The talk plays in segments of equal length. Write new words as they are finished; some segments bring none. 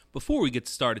Before we get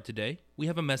started today, we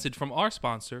have a message from our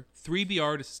sponsor,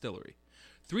 3BR Distillery.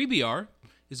 3BR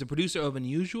is a producer of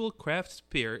unusual craft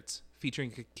spirits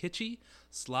featuring a kitschy,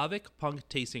 Slavic punk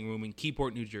tasting room in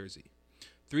Keyport, New Jersey.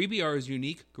 3BR's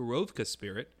unique Gorovka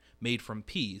spirit, made from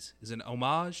peas, is an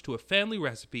homage to a family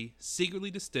recipe secretly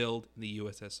distilled in the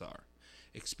USSR.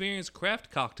 Experience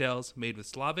craft cocktails made with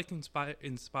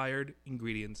Slavic-inspired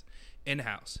ingredients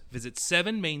in-house. Visit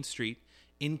 7 Main Street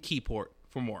in Keyport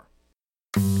for more.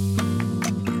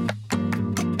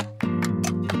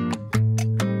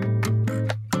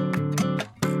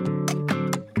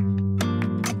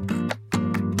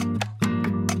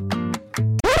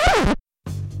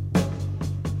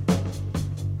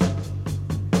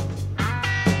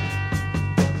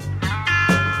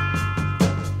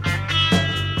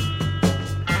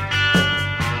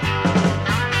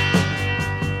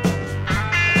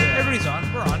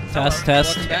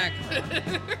 Test. Welcome back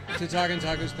to Talking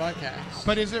Tacos podcast.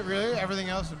 But is it really? Everything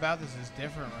else about this is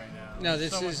different right now. No,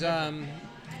 this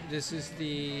is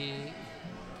the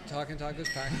Talking Tacos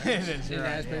podcast It is, in right,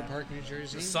 Asbury yeah. Park, New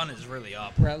Jersey. The sun is really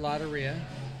up. We're at Lotteria,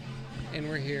 and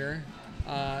we're here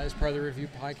as part of the Review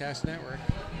Podcast Network.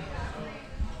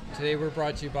 Today we're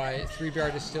brought to you by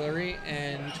 3BR Distillery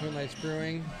and Twin Lights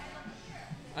Brewing.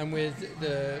 I'm with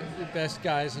the best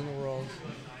guys in the world.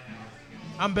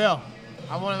 I'm Bill.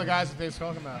 I'm one of the guys that Dave's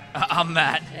talking about. I'm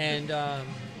Matt. And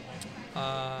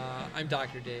I'm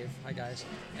Dr. Dave. Hi, guys.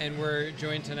 And we're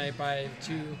joined tonight by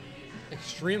 2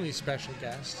 extremely special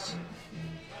guests.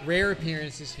 Rare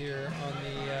appearances here on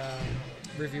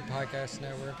the Review Podcast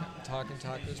Network, Talking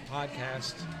Tacos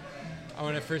podcast. I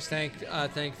want to first thank you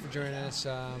for joining us,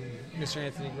 Mr.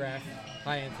 Anthony Graff.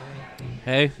 Hi, Anthony.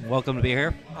 Hey, welcome to be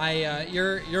here.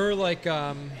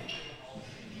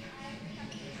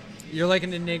 You're like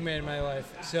an enigma in my life,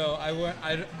 so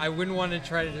I wouldn't want to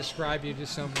try to describe you to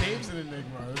someone. Dave's an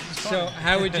enigma. This is So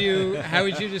funny. how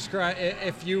would you describe,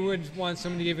 if you would want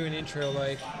someone to give you an intro,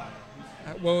 like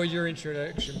what would your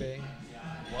introduction be?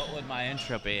 What would my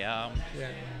intro be? Yeah.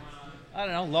 I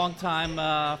don't know, long time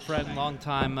friend, long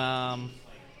time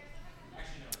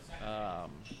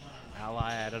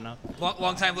ally, I don't know.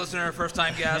 Long time listener, first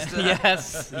time guest.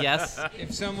 Yes.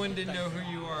 If someone didn't know who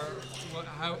you are,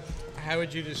 how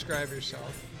would you describe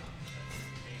yourself?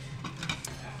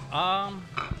 I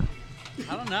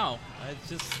don't know. It's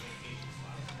just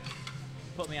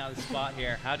put me on the spot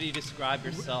here. How do you describe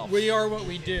yourself? We are what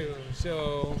we do.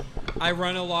 So I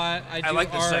run a lot. I do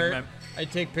like this art. segment. I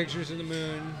take pictures of the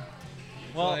moon.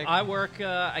 Well, like- I work,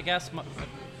 I guess,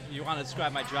 you want to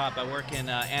describe my job, I work in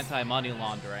anti-money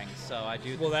laundering, so I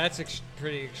do... Well, that's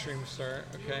pretty extreme start.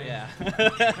 Okay. Yeah.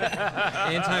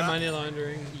 Anti-money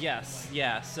laundering. Yes,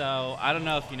 yeah. So I don't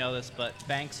know if you know this, but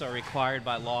banks are required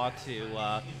by law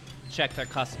to check their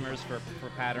customers for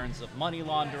patterns of money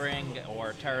laundering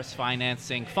or terrorist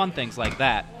financing, fun things like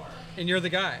that. And you're the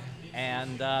guy.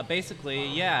 And basically,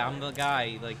 yeah, I'm the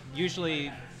guy. Like,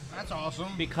 usually That's awesome.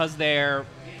 because they're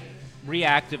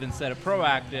reactive instead of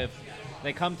proactive,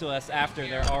 they come to us after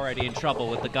they're already in trouble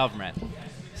with the government.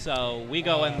 So we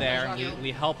go in there and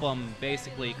we help them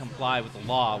basically comply with the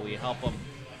law. We help them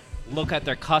look at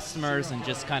their customers and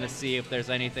just kind of see if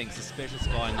there's anything suspicious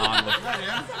going on with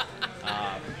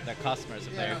their customers.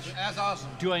 If they're That's awesome.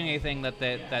 doing anything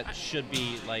that should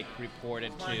be like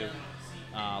reported to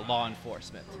law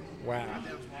enforcement. Wow.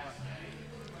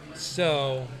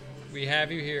 So we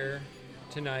have you here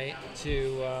tonight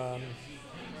to,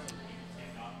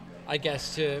 I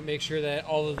guess, to make sure that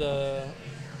all of the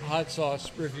hot sauce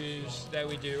reviews that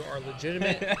we do are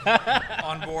legitimate.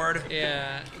 On board.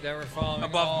 Yeah, that we're following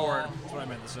Above all board. That's what I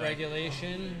meant to say.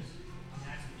 regulation.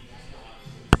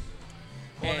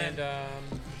 Well,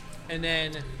 And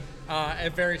then a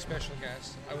very special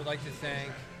guest. I would like to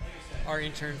thank our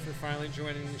intern for finally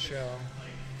joining the show.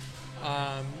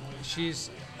 She's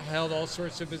held all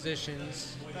sorts of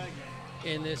positions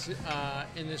in this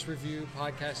Review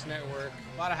Podcast Network.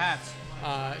 A lot of hats.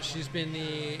 She's been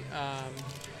the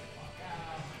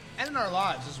And in our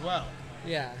lives as well.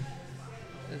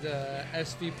 the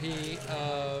SVP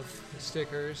of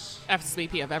Stickers.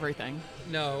 SVP of everything.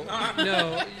 No,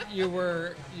 you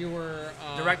were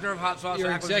Director of Hot Sauce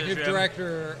you're Acquisition. executive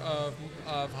director of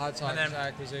Hot Sauce And then-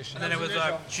 Acquisition. And then it was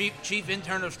chief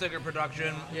intern of Sticker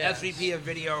Production, Yes. SVP of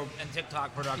Video and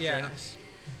TikTok Production.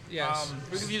 Yes.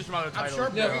 We could use some other I'm titles. sure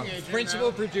No, booking agent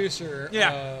principal now. producer.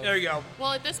 Yeah, there you go.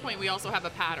 Well, at this point, we also have a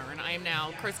pattern. I am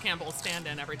now Chris Campbell's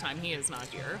stand-in every time he is not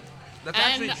here. That's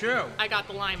And actually true. I got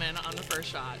the lineman on the first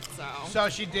shot, so. So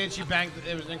she did. She banked.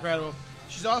 It was incredible.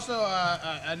 She's also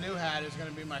a new hat. Is going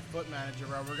to be my foot manager.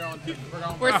 We're going.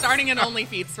 We're starting an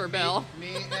OnlyFeeds for Bill.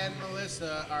 Me and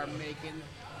Melissa are making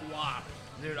whop.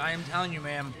 Dude, I am telling you,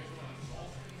 man.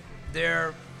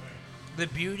 The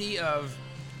beauty of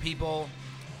people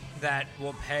that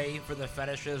will pay for the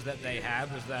fetishes that they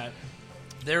have is that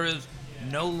there is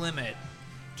no limit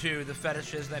to the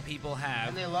fetishes that people have.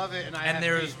 And they love it, and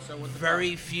there's feet, so what the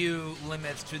very fuck? few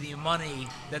limits to the money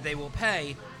that they will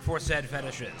pay for said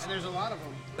fetishes. And there's a lot of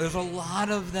them. There's a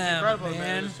lot of them, Incredible,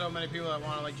 man. There's so many people that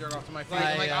want to like jerk off to my feet.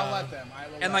 I, And, I'll let them. I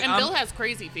will and, let like, And I'm- Bill has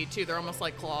crazy feet too. They're almost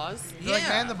like claws. They're like Yeah.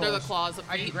 mandibles. They're the claws of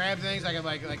I can feet. grab things. I can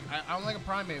I'm like a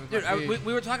primate with Dude, my feet.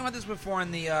 we were talking about this before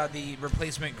in the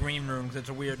replacement green room because it's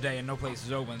a weird day and no place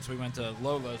is open, so we went to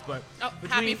Lola's. But Oh,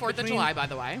 happy 4th of July, by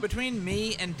the way. Between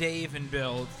me and Dave and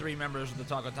Bill, 3 members of the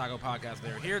Taco Taco podcast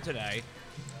that are here today,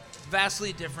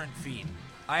 vastly different feet.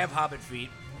 I have hobbit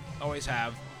feet, always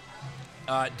have.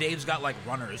 Dave's got like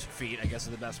runner's feet, I guess is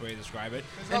the best way to describe it.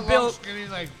 It's And not Bill, long, skinny,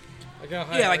 like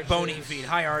yeah, like bony feet,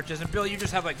 high arches. And Bill, you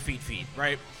just have like feet,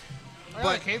 right? I got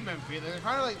like caveman feet. They're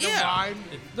kind of like they're Yeah. wide.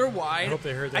 They're wide. I hope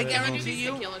they heard that I at Can we home. do guarantee these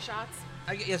you. tequila shots?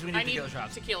 Yes, we need I need tequila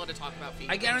shots. tequila to talk about feet.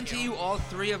 I Thank guarantee you, all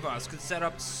 3 of us could set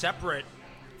up separate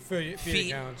Feet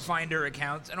feet accounts. finder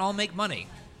accounts and all make money.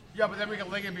 Yeah, but then we can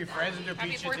link and be friends and do Happy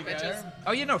feet shit 4th, together. bitches.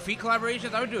 Oh, you know, feet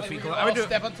collaborations? I would do a Like, we feet could collaboration. I all would do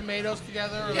step on tomatoes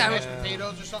together, or Yeah, mashed I would-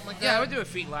 potatoes or something like that. Yeah, I would do a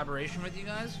feet collaboration with you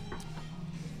guys.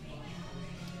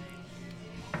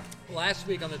 Last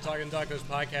week on the Talking Tacos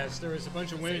podcast, there was a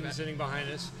bunch of women sitting behind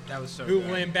us That was so who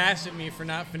good. lambasted me for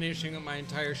not finishing my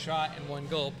entire shot in one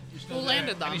gulp. Who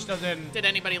landed them? And you still didn't. Did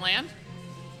anybody land?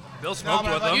 Bill smoked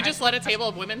but with like- them. You just let a table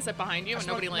of women sit behind you and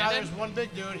nobody Now landed? there's one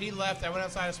big dude. He left. I went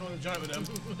outside and smoked a joint with him.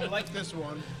 I like this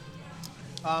one.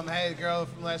 Hey, girl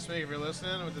from last week, if you're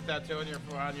listening, with the tattoo on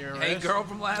your Hey, wrist. girl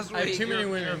from last I have week. too many you're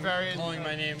women very- calling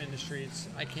my name in the streets.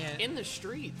 I can't In the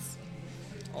streets.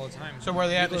 all the time. So where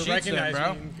they at People the sheets then, recognize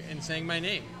bro? me and saying my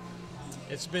name.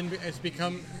 It's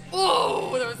become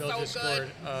Oh, that was Bill so just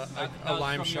good. scored a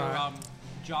lime shot.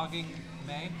 Jogging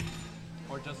May,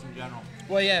 or just in general?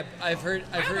 Well, yeah, I've heard.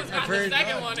 I almost got the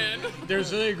second one in.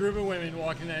 There's really a group of women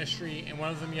walking down the street, and one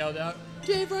of them yelled out,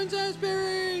 "Dave runs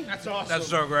Asbury!" That's awesome. That's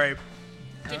so great.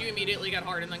 Did you immediately get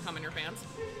hard and then come in your pants?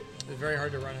 It's very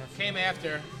hard to run after. Came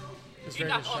after. It's You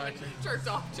very got up and distracting. jerked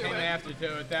off to Came it. after too.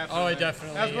 Definitely. Oh, I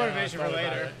definitely. That was motivation thought for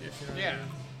about later. it, if you know what I Yeah. mean.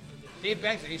 He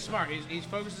bangs it. He's smart. He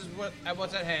focuses at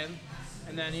what's at hand,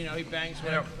 and then he bangs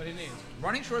what he needs.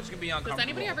 Running shorts can be uncomfortable. Does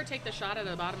anybody ever take the shot at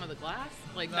the bottom of the glass?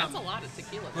 Like, that's a lot of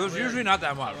tequila. There's usually not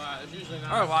that much. It's usually There's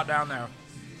not. a lot down there.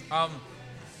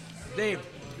 Dave,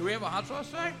 do we have a hot sauce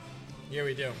today? Yeah,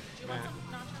 we do. Matt.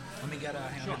 Let me get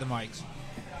hang on, get the mics.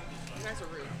 You guys are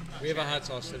rude. We have a hot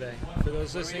sauce today. For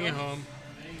those listening at home,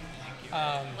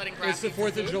 Letting it's the Graff eat 4th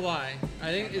of food? July.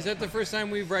 I think, is that the first time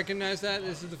we've recognized that?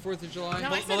 This is the 4th of July? No,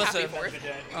 I said Melissa happy 4th.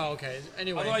 Oh, okay.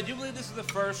 Anyway. Although I do believe this is the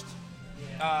first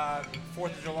 4th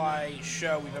of July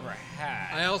show we've ever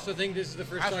had. I also think this is the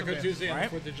first Has to Taco be, Tuesday on right?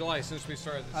 the 4th of July since we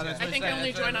started this. that's I think I That's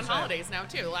only what join I'm on saying. holidays now,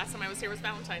 too. Last time I was here was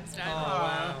Valentine's Day.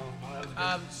 Wow.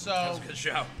 So That was a good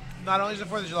show. not only is it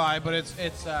 4th of July, but it's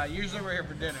usually we're here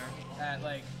for dinner at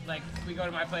like we go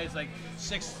to my place like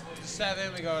 6 to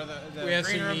 7. We go to the We have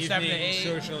green some room 7 to evening 8.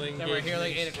 social Then we're here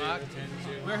like 8 engagements o'clock. to attend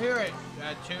to. We're here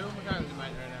at 2. What time is it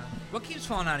right now? What keeps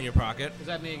falling out of your pocket? Is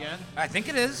that me again? I think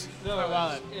it is. No, My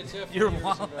wallet. It's Your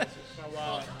wallet. My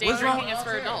wallet. Day What's wrong- drinking is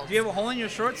for adults. Do you have a hole in your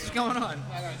shorts? What's going on?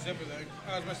 I got a zipper thing.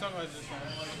 Oh, it's my sunglasses.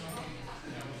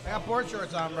 I got board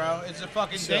shorts on, bro. It's a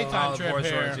fucking daytime Oh, the trip board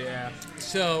here. shorts, yeah.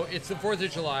 So it's the 4th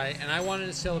of July, and I wanted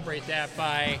to celebrate that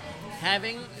by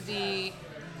having the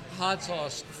hot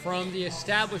sauce from the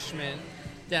establishment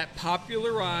that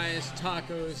popularized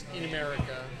tacos in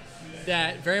America.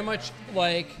 That very much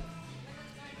like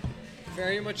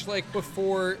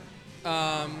before,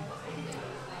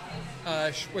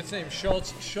 what's his name?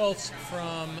 Schultz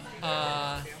from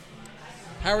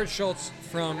Howard Schultz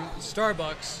from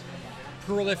Starbucks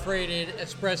proliferated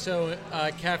espresso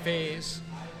cafes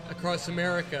across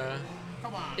America.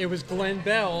 It was Glenn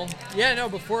Bell. Yeah, no,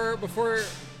 before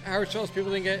Howard Schultz,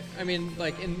 people didn't get. I mean,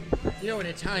 like in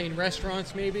Italian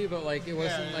restaurants maybe, but like it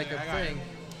wasn't like I a got it. thing.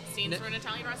 Scenes for an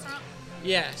Italian restaurant?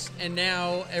 Yes, and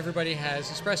now everybody has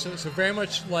espresso. So very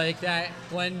much like that,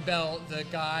 Glenn Bell, the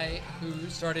guy who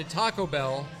started Taco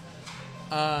Bell,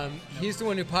 he's the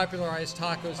one who popularized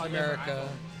tacos in America.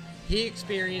 He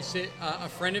experienced it. A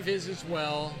friend of his as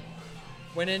well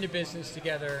went into business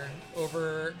together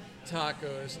over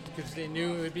tacos because they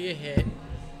knew it would be a hit.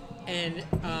 And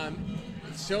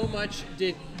so much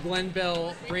did Glenn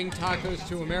Bell bring tacos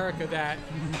to America that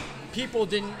people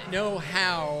didn't know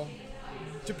how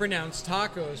to pronounce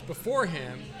tacos before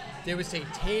him. They would say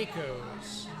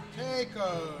tacos.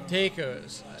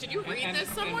 Tacos. Did you read this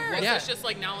somewhere, or is this just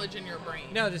like knowledge in your brain?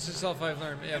 No, this is stuff I've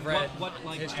learned. I've read. What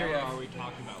history are we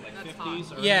talking about? Like That's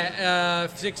 50s? Or Yeah,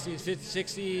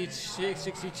 60s,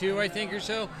 62, I think, or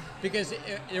so. Because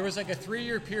there was like a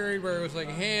 3-year period where it was like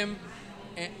him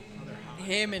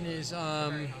and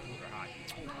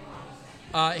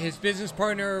his business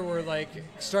partner were like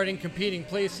starting competing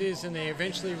places, and they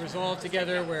eventually resolved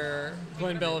together. Where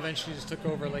Glenn Bell eventually just took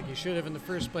over, like he should have in the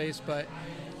first place. But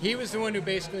he was the one who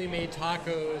basically made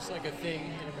tacos like a thing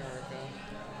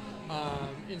in America,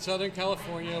 in Southern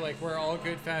California, like where all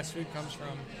good fast food comes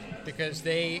from, because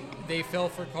they fell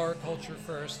for car culture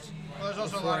first. Well, there's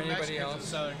also a before lot of anybody Mexicans in else.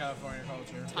 Southern California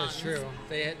culture. That's true.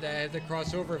 They had the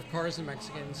crossover of cars and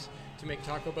Mexicans to make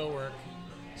Taco Bell work.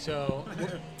 So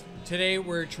today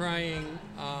we're trying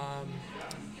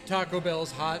Taco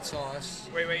Bell's hot sauce.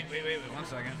 Wait, 1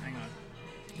 second. Hang on.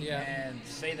 Yeah. And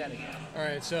say that again. All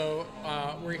right. So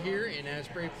we're here in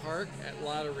Asbury Park at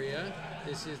Lotteria.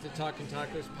 This is the Talkin'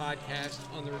 Tacos podcast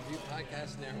on the Review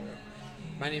Podcast Network.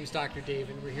 My name is Dr.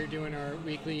 Dave, and we're here doing our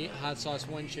weekly hot sauce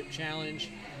one-chip challenge.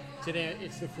 Today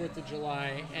it's the 4th of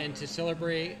July, and to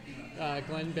celebrate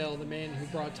Glenn Bell, the man who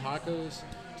brought tacos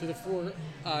to the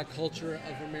culture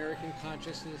of American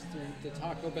consciousness through the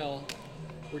Taco Bell,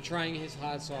 we're trying his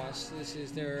hot sauce. This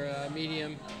is their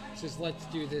medium. It says, let's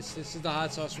do this. This is the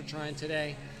hot sauce we're trying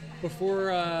today.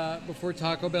 Before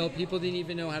Taco Bell, people didn't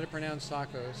even know how to pronounce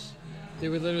tacos. They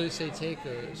would literally say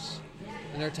tacos,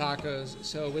 and they're tacos.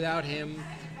 So without him,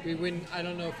 we wouldn't. I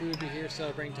don't know if we would be here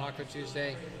celebrating Taco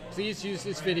Tuesday. Please use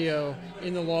this video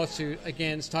in the lawsuit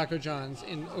against Taco John's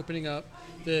in opening up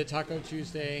the Taco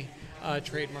Tuesday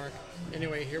trademark.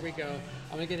 Anyway, here we go.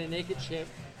 I'm gonna get a naked chip.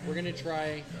 We're gonna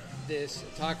try this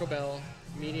Taco Bell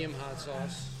medium hot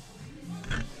sauce.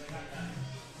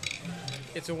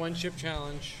 It's a one-chip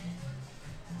challenge.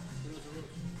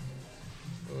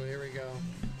 Oh, here we go.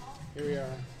 Here we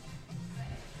are.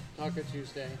 Taco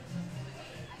Tuesday.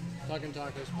 Talkin'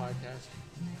 Tacos podcast.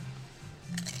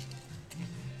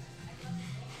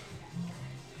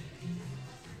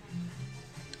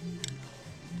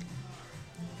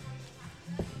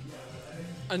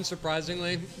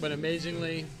 Unsurprisingly, but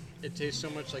amazingly, it tastes so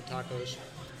much like tacos.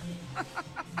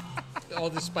 All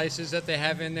the spices that they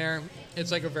have in there,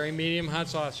 it's like a very medium hot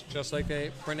sauce, just like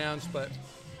they pronounce, but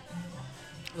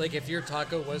like if your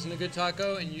taco wasn't a good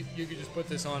taco and you could just put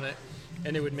this on it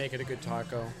and it would make it a good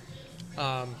taco.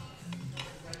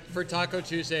 For Taco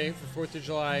Tuesday, for 4th of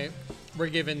July, we're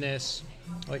giving this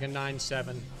like a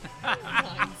 9.7.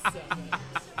 9.7.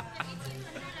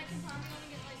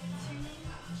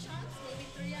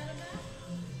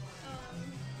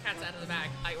 Cat's out of the bag.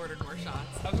 I ordered more shots.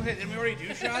 I was gonna say, didn't we already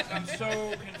do shots? I'm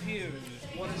so confused.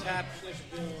 What is happening?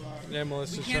 Yeah,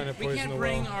 Melissa's trying to We poison can't the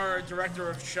bring well. our director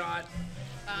of shot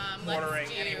ordering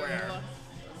anywhere.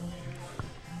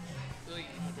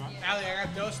 Allie, I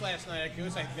got dosed last night at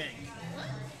Goose, I think. What?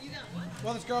 You got what?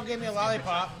 Well, this girl gave me a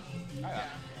lollipop.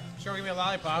 This girl gave me a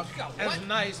lollipop. And it was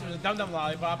nice. It was a dum-dum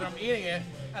lollipop. And I'm eating it.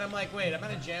 And I'm like, wait, I'm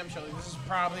at a jam show. This is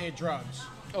probably drugs.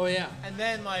 Oh, yeah. And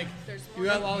then, like, You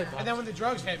got lollipops. and then when the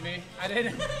drugs hit me, I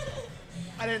didn't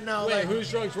know. Wait, like, whose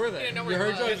drugs were they? didn't know You where it heard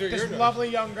was. drugs or your this drugs? lovely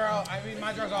young girl. I mean,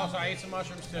 my drugs also. I ate some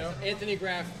mushrooms too. Anthony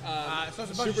Graff, So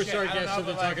it's a bunch of shit. superstar I don't guest know, of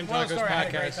the but, like, Talkin' moral Tacos story, I had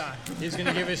a great podcast. time. He's going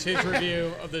to give us his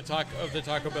review of the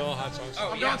Taco Bell hot sauce.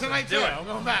 Oh, I'm yeah, going tonight do too. it. I'm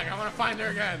going back. I want to find her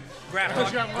again. Grab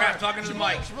talking to the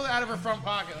mic. She pulled it out of her front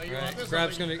pocket. Like, you want Right. this?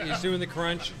 Graff's I'm like, he's doing the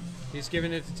crunch. He's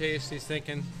giving it the taste. He's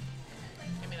thinking.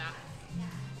 Give me that.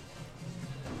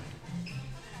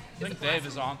 I think Dave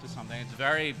is onto something. It's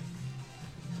very.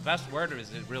 The best word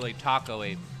is it really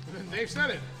taco-y. Dave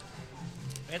said it.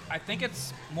 I think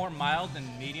it's more mild than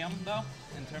medium, though,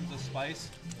 in terms of spice.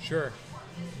 Sure.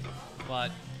 But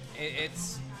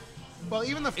it's Well,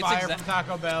 even the It's fire exa- from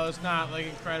Taco Bell is not like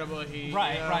incredible heat.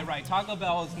 right, you know? right. Taco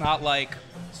Bell is not like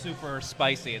super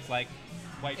spicy. It's like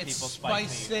white It's people spicy.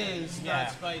 spices, Yeah.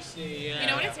 not spicy. Yeah. You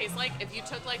know what it tastes like? If you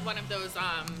took like one of those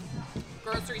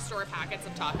grocery store packets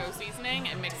of taco seasoning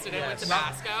and mixed it in with Yes.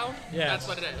 Tabasco, Yes. that's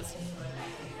what it is.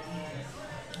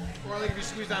 Or like if you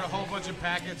squeeze out a whole bunch of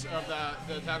packets of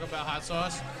the Taco Bell hot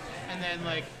sauce, and then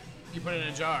like you put it in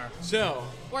a jar. So,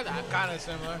 Or that. Kind of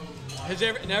similar.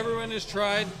 and everyone has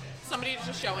tried. Somebody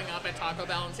just showing up at Taco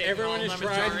Bell and taking Everyone all of has them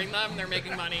and tried jarring them, and they're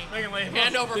making money. Making money.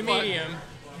 Hand over The foot. medium.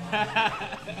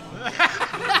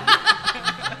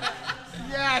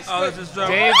 Yes. Oh, this is so.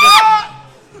 Dave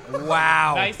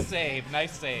Wow. Nice save.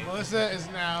 Nice save. Melissa is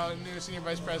now new senior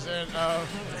vice president of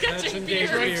Catching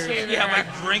beers. Yeah,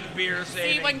 like drink beer See,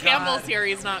 saving. when God. Campbell's here,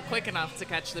 he's not quick enough to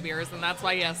catch the beers, and that's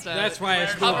why he has to. That's why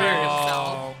it's still cover beers.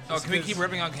 himself. Oh, can we keep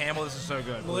ripping on Campbell? This is so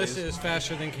good. Melissa please. is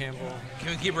faster than Campbell. Can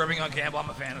we keep ripping on Campbell? I'm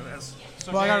a fan of this.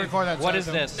 Well, I gotta record that. What side, is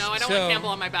so- this? No, I don't So, want Campbell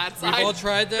on my bad side. We've all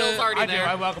tried Bill's the. already I do. there.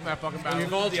 I welcome that fucking battle.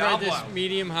 We've all tried this Diablo.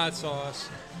 medium hot sauce,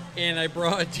 and I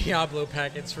brought Diablo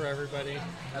packets for everybody.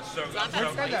 That's so It's not I'm that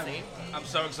so, spicy. I'm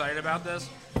so excited about this.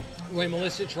 When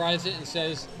Melissa tries it and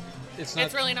says it's not.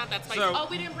 It's really not that spicy. So- Oh,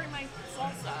 we didn't bring my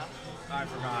salsa. I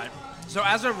forgot. So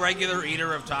as a regular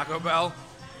eater of Taco Bell,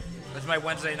 it's my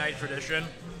Wednesday night tradition.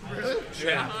 Really?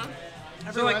 Yeah.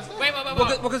 Uh-huh. So like, Wait. Well,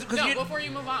 'cause no, you- before you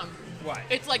move on. What?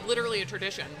 It's like literally a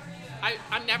tradition.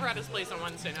 I'm never at his place on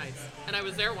Wednesday nights, and I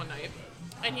was there one night,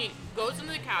 and he goes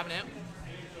into the cabinet,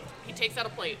 he takes out a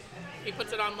plate, he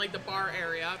puts it on like the bar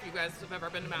area. If you guys have ever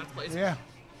been to Matt's place, Yeah.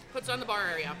 puts it on the bar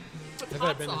area, puts Have hot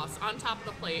I been? sauce on top of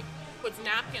the plate, puts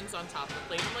napkins on top of the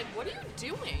plate. I'm like, what are you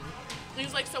doing? And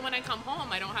he's like, so when I come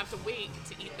home, I don't have to wait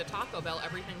to eat the Taco Bell.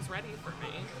 Everything's ready for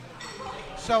me.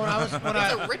 So when I was It's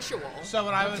a ritual. So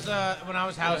when I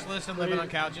was houseless and living on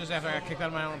couches after I got kicked out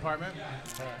of my own apartment,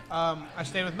 I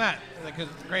stayed with Matt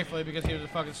gratefully because he was a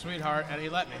fucking sweetheart and he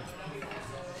let me.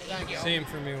 Thank you. Same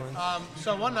for me once.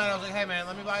 So one night I was like, hey man,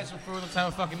 let me buy some food. Let's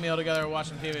have a fucking meal together. Watch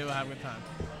some TV. We'll have a good time.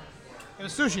 It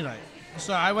was sushi night.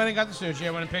 So I went and got the sushi.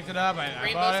 I went and picked it up. I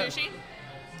Rainbow bought it. sushi?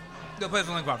 The place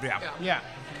in Link yeah. Yeah.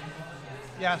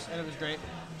 Yes, and it was great.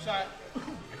 So I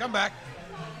come back.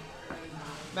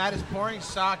 Matt is pouring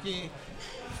sake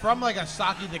from like a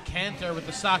sake decanter with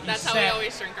the sake That's set. how we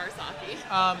always drink our sake.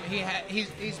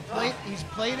 He's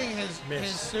plating his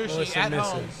sushi Melissa at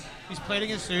misses. home. He's plating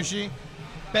his sushi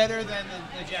better than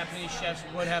the Japanese chefs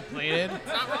would have plated. It's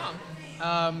not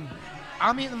wrong.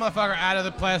 I'm eating the motherfucker out of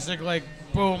the plastic, like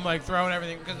boom, like throwing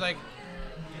everything because like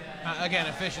again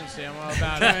efficiency. I'm all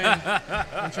about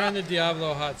it. I'm trying the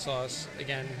Diablo hot sauce.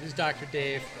 Again, this is Dr.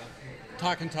 Dave,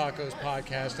 Talking Tacos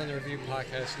podcast on the Review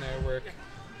Podcast Network.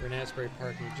 We're in Asbury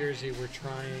Park, New Jersey. We're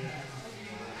trying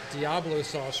Diablo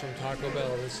sauce from Taco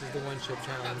Bell. This is the one chip That's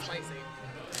challenge. spicy.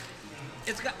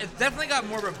 It's definitely got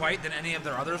more of a bite than any of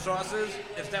their other sauces.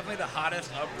 It's definitely the hottest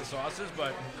of the sauces,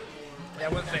 but yeah, I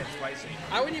wouldn't say it's spicy.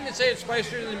 I wouldn't even say it's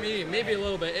spicier than medium. Maybe a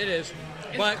little bit. It is.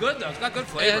 It's But good though. It's got good it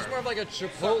flavor. has more of like a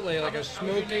chipotle, like a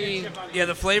smoky. Yeah,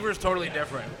 the flavor is totally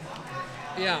different.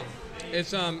 Yeah,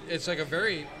 it's like a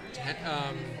very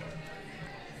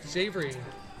savory,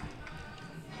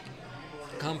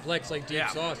 complex, like deep Yeah.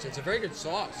 sauce. It's a very good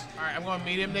sauce. All right, I'm going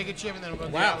medium naked chip and then I'm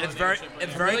going. Wow. Diablo It's very, naked chip.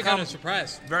 it's I'm very, really kind of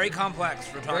surprised. very complex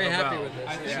for Taco Very happy Bell. with this.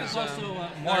 I think This it's is, also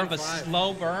more of a 9.5.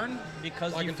 slow burn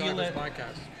because you Talking feel Tacos it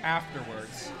podcast.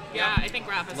 afterwards. Yeah, I think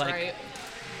Raph is Like- right.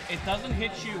 It doesn't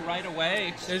hit you right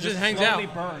away. It just hangs slowly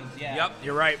out. burns. Yeah. Yep,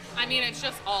 you're right. I mean, it's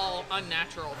just all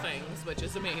unnatural things, which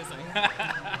is amazing.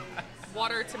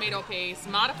 Water, tomato paste,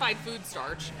 modified food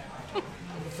starch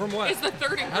From what? is the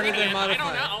third How did they ingredient. I don't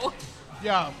modify it? know.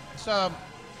 Yeah, so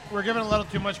we're giving a little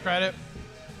too much credit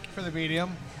for the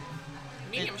medium.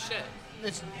 Medium shit.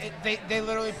 They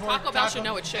literally pour Taco Bell should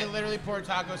know it's shit. They literally pour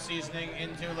taco seasoning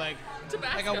into like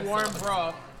Tabasco a warm sauce.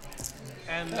 broth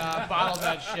and bottle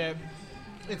that shit.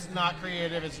 It's not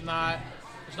creative. It's not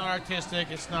artistic.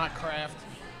 It's not craft.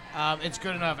 It's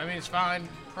good enough. I mean, it's fine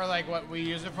for like what we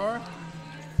use it for.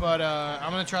 But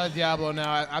I'm gonna try the Diablo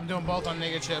now. I'm doing both on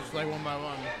naked chips, like one by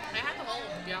one. I had the whole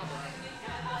Diablo.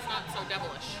 It's not so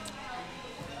devilish.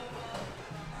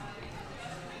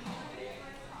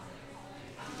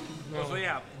 So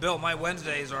yeah, Bill, my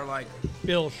Wednesdays are like,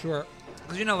 Bill Short.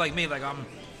 cause you know, like me, like I'm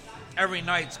every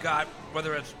night's got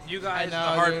whether it's you guys, I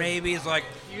know, the hard dude. maybes, like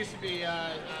It used to be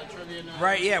trivia night.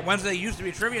 right, yeah. Wednesday used to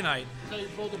be trivia night. So you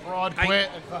pulled abroad, I- quit,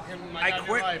 and fucking I got your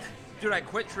quit, life. dude. I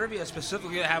quit trivia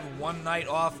specifically to have one night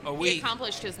off a He week.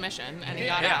 accomplished his mission and he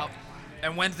got Yeah. out.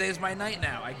 And Wednesday's my night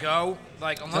now. I go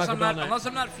like unless Taco I'm Bell not night. unless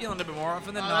I'm not feeling it, but more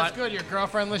often than Oh, not. that's good. You're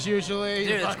girlfriendless usually.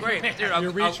 Dude, it's great. Dude, I'll,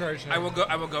 You're I'll- recharged I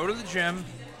now. will go to the gym,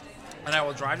 and I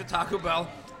will drive to Taco Bell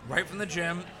right from the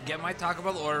gym, get my Taco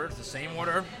Bell order. It's the same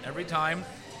order every time.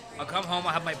 I'll come home.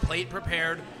 I'll have my plate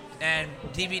prepared and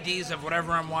DVDs of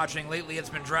whatever I'm watching. Lately, it's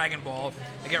been Dragon Ball.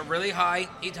 I get really high,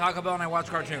 eat Taco Bell, and I watch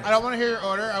cartoons. I don't want to hear your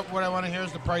order. What I want to hear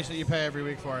is the price that you pay every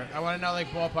week for it. I want to know, like,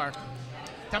 ballpark.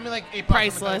 Tell me, like, $8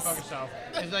 Priceless. For yourself.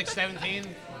 Is it like 17?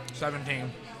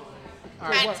 17. All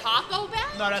right, At what- Taco Bell?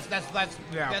 No, that's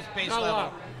Yeah. base Oh, level.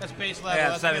 wow. That's base level. Yeah,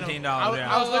 That's $17, minimum.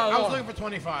 yeah. I was looking for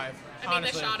 25. I mean,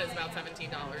 honestly. the shot is about $17.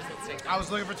 Let's take that. I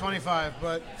was looking for 25,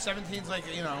 but 17's like,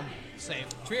 safe.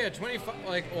 So yeah, 25.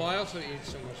 Well, I also eat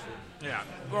so much food. Yeah.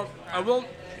 Well, I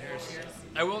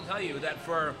will tell you that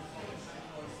for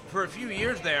a few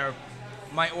years there,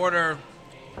 my order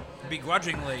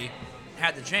begrudgingly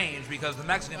had to change because the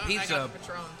Mexican I pizza got the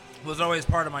Patron. was always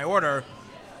part of my order,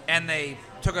 and they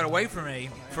took it away from me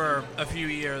for a few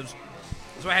years.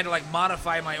 So I had to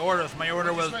modify my order. So my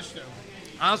order was Switch to.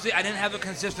 honestly, I didn't have a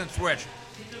consistent switch.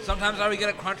 Sometimes I would get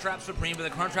a Crunchwrap Supreme, but the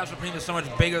Crunchwrap Supreme is so much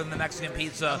bigger than the Mexican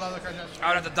pizza. I love the Crunchwrap Supreme. I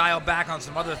would have to dial back on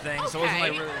some other things, so it wasn't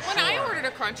Okay. really When sure. I ordered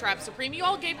a Crunchwrap Supreme, you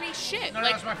all gave me shit. No,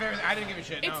 that's my favorite. I didn't give a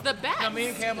shit. It's no. the best. No, me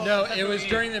and Campbell. No, that's it what was we eat.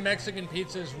 during the Mexican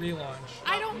Pizza's relaunch.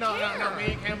 I don't No, care. no, me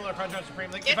and Campbell are Crunchwrap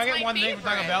Supreme. Like, It's if I get my one thing from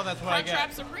Taco favorite. Bell, that's what I get.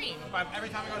 Crunchwrap Supreme. But every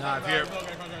time I go to Nah, Taco if Bell, I you're- will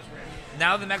get a Crunchwrap Supreme.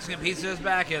 Now the Mexican pizza is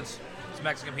back, it's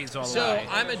Mexican pizza all the So way.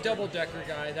 I'm a double-decker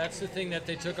guy. That's the thing that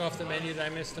they took off the menu that I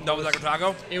missed the Double most. decker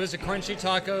taco? It was a crunchy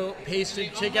taco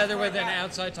pasted together with an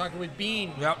outside taco with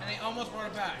bean. Yep. And they almost brought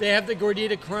it back. They have the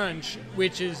gordita crunch,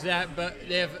 which is that, but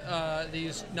they have they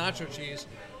use nacho cheese.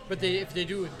 But if they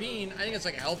do it with bean, I think it's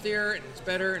healthier and it's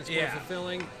better and it's more Yeah.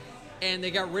 fulfilling. And they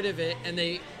got rid of it, and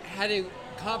they had a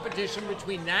competition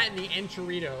between that and the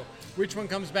enchilito. Which one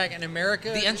comes back in America?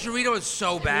 The enchilito is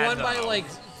so bad, won by though.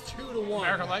 2-1.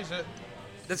 America likes it.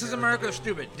 This is America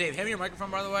stupid. Dave, hand me your microphone,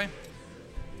 by the way.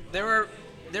 There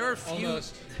are few.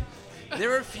 Almost.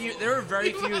 There are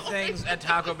very few things at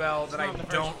Taco Bell that I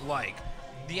don't like.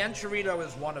 The enchilito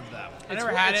is one of them. I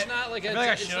never had it's it. Not like I a, feel like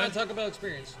I it's not a should. Taco Bell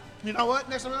experience. You know what?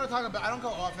 Next time I'm going to talk about I don't go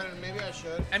often, and maybe I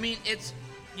should. I mean, it's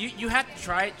you have to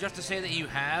try it just to say that you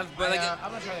have, but I'm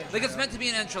going to try it. it's meant to be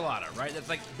an enchilada, right?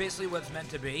 That's basically what it's meant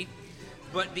to be.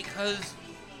 But because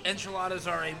enchiladas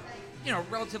are a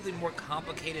relatively more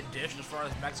complicated dish as far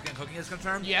as Mexican cooking is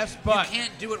concerned. Yes, but- you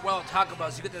can't do it well at Taco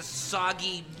Bell. So you get this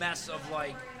soggy mess of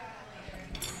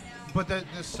But the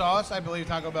sauce, I believe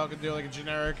Taco Bell could do a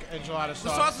generic enchilada the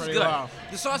sauce, sauce is pretty good. well.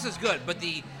 The sauce is good, but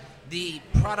the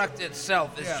product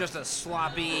itself is Yeah. just a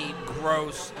sloppy,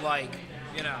 gross, I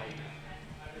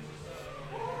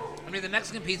mean, the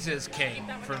Mexican pizza is king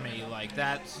for me.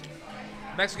 That's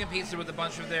Mexican pizza with a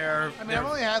bunch of their. I mean, I've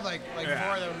only had Yeah.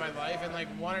 4 of them in my life,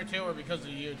 and 1 or 2 were because of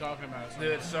you talking about it.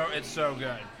 Dude, it's so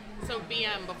good. So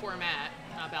BM before Matt,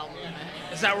 Bell.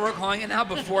 Is that what we're calling it now?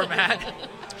 Before Matt?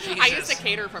 I used Jesus. to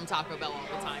cater from Taco Bell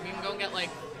all the time. You can go and get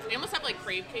they almost have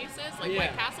crave cases, Yeah.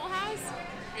 White Castle has.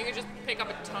 You can just pick up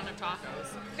a ton of tacos. Yeah,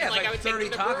 it's And, I like would take 30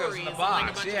 them to tacos in breweries, the and, box,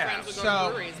 a bunch yeah. of friends would go So-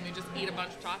 to breweries and we just eat a bunch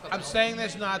of Taco Bell. I'm saying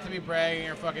this not to be bragging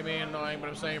or fucking being annoying, but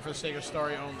I'm saying it for the sake of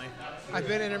story only. I've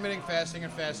been intermittent fasting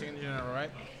and fasting in general,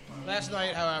 right? Last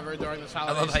night, however, during this I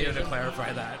holiday love how you had to season,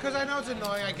 clarify that. because I know it's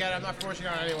annoying, I get it, I'm not forcing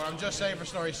it on anyone, I'm just saying for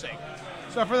story's sake.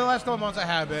 So for the last couple months I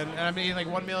have been, and I've been eating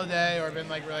 1 meal a day, or I've been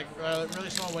really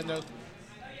small windows.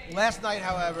 Last night,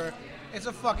 however, it's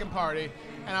a fucking party,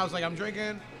 and I was I'm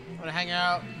drinking, I'm gonna hang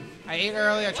out. I ate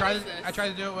early, I tried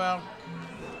to do it well.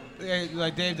 Yeah,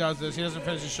 Dave does this, he doesn't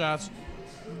finish his shots.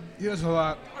 He does a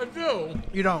lot. I do.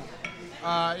 You don't.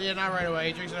 Yeah, not right away.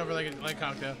 He drinks it over like a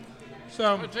cocktail.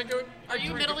 So, Are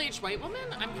you a middle-aged white woman?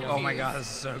 I'm confused. Oh my god, this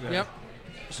is so good. Yep.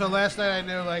 so last night I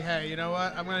knew hey, you know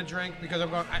what? I'm gonna drink because I'm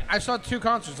going. I saw 2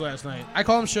 concerts last night. I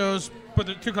call them shows, but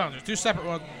they're 2 concerts, 2 separate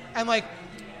ones, and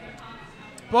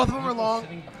both of them were long.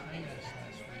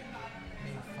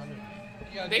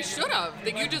 They should have.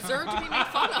 That you deserve to be made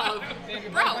fun of.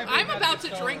 Bro, I'm about to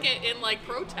drink it in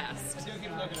protest.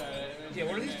 Yeah,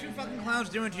 what are these 2 fucking clowns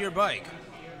doing to your bike?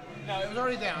 No, it was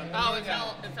already down. Oh, it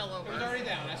fell over. It was already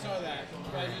down. I saw that.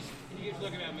 But he keeps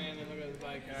looking at me and then look at the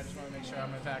bike, and I just want to make sure I'm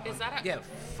gonna attack him. Is that a... Yeah,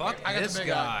 fuck I got this the big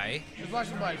guy. Just watch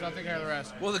the bikes. I'll take care of the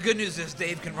rest. Well, the good news is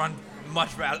Dave can run much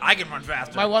faster. I can run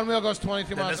faster. My one wheel goes 22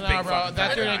 Then miles this an hour, big bro. fucking That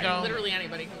fat dude guy. ain't going. Literally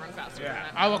anybody can run faster than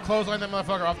that. I will clothesline that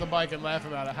motherfucker off the bike and laugh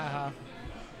about it. Ha ha.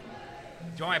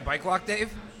 Do you want my bike lock,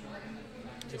 Dave?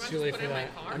 It's I too just late put for it in my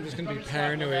that. car? I'm just going to be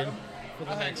paranoid for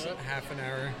the next half an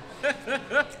hour.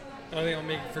 I think I'll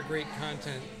make it for great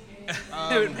content.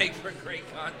 It would make for great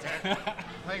content.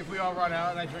 Like if we all run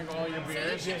out and I drink all your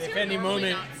beers. If any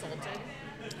moment. Not salted.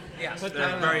 Yes, Put they're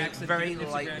that on very, X and very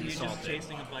Instagram, lightly you're just salted.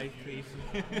 chasing a bike thief.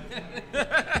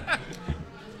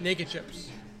 Naked chips.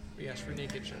 We asked for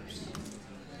naked chips.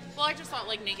 Well, I just thought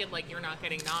naked, you're not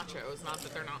getting nachos, not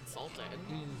that they're not salted.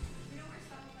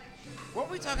 What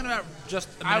were we talking about just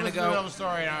a I minute was in the middle ago? of a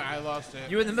story and I lost it.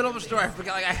 You were in the middle of a story. I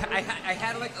forgot. I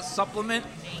had a supplement to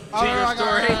Oh, no, your I got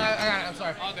story. it, I got it. I'm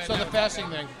sorry. So the fasting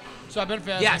thing. So I've been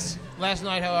fasting. Yes. Last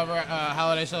night, however,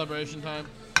 holiday celebration time.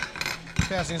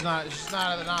 Fasting's not. It's just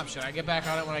not an option. I get back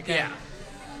on it when I can.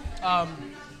 Yeah.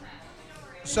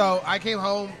 So I came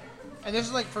home And this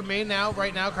is like for me now,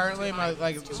 right now, currently in my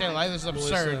like state of life. This is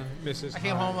absurd. Melissa, Mrs. I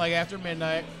came home like after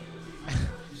midnight,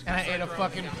 and I ate a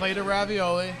fucking plate of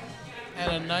ravioli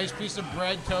and a nice piece of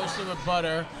bread toasted with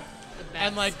butter,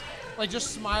 and like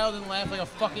just smiled and laughed like a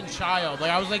fucking child.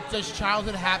 Like I was like just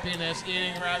childhood happiness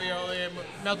eating ravioli and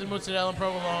melted mozzarella and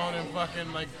provolone and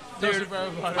fucking like toasted bread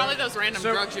with butter. Probably those random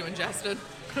drugs you ingested.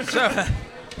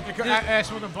 I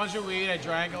smoked a bunch of weed. I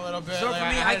drank a little bit. So like, for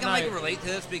me, had I a can night. like relate to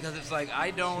this because it's like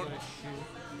I don't.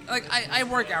 Like I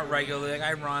work out regularly. Like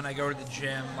I run. I go to the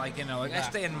gym. Like like I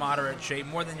stay in moderate shape,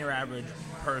 more than your average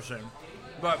person.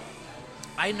 But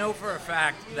I know for a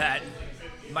fact that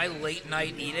my late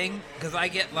night eating, because I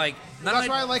get like. That's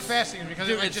why I like fasting, because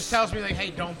Dude, it just tells me like,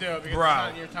 hey, don't do it because bro, it's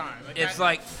not your time. It's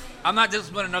like I'm not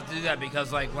disciplined enough to do that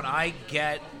because like when I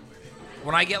get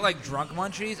like drunk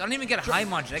munchies, I don't even get high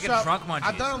munchies. I get drunk munchies.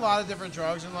 I've done a lot of different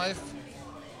drugs in life,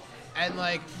 and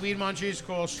like weed munchies,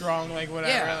 cool, strong, like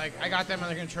whatever. Yeah. Like I got them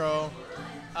under control.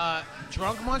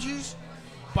 Drunk munchies,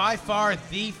 by far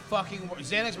the fucking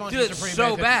Xanax munchies Dude, are pretty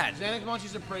so bad. bad. Xanax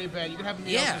munchies are pretty bad. You can have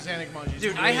meals with Xanax munchies.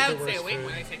 Dude, It's I really have. the Stay worst awake food.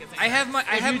 when I take a I have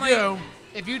my.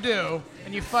 If you do,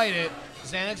 and you fight it,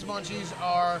 Xanax munchies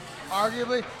are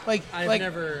arguably like I've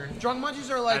never. drunk munchies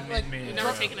are like You've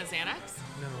never taken a Xanax?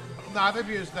 No. No, I've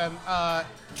abused them. I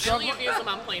only abuse them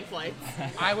on plane flights.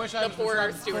 I wish I The was poor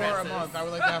prescribed 4 a stewardesses. month. I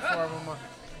would like to have 4 of them a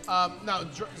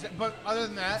month. No, but other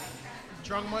than that,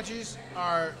 drunk munchies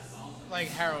are like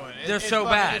heroin. They're so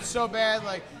bad. It's so bad.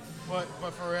 Like, but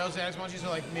for real, Xanax munchies are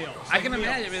like meals. I can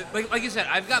imagine. Like you said,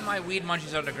 I've got my weed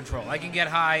munchies under control. I can get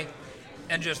high,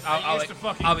 and just I'll used to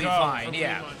fucking I'll be go fine. for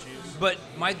Yeah. weed munchies. But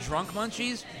my drunk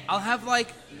munchies, I'll have like,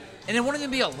 and it won't even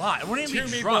be a lot. It won't even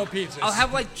 2 be meatball drunk. pizzas. I'll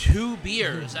have like 2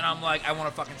 beers, and I'm like, I want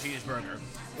a fucking cheeseburger.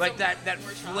 Like that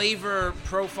flavor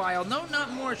profile. No,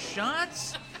 not more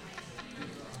shots.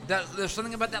 There's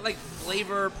something about that like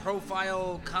flavor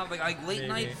profile, kind of like late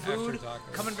night food, after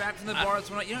tacos. coming back from the bar.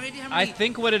 How many I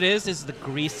think what it is the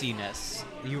greasiness.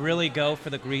 You really go for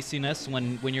the greasiness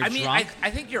when you're drunk. I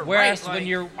think you're Whereas right. Like, when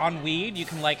you're on weed, you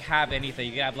can like have anything.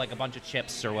 You can have like a bunch of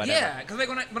chips or whatever. yeah, because like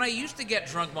when I used to get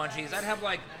drunk munchies, I'd have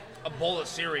like a bowl of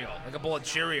cereal, like a bowl of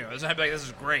Cheerios, and I'd be like, this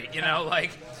is great,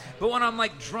 like. But when I'm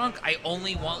like drunk, I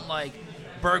only want like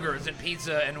burgers and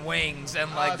pizza and wings and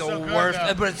like the so good, worst.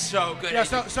 though. But it's so good. Yeah.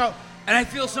 So and I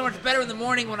feel so much better in the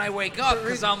morning when I wake up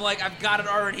because I'm like, I've got it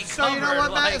already covered. you know what,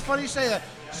 Matt? like, It's funny you say that.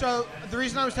 So the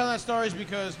reason I was telling that story is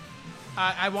because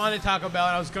I wanted Taco Bell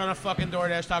and I was gonna fucking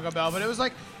DoorDash Taco Bell, but it was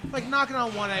like knocking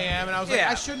on 1 a.m. and I was like, Yeah.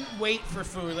 I shouldn't wait for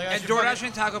food. Like, I And should DoorDash fucking-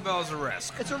 and Taco Bell is a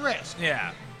risk. it's a risk.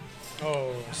 Yeah.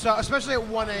 Oh. So especially at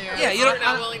 1 a.m. Yeah, you don't-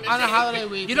 Not willing to on a take. holiday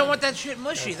week. You don't want that shit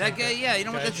mushy. That guy, yeah, you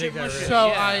don't want that shit Gotta take mushy. that So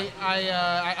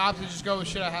yeah. I opted to just go with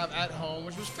shit I have at home,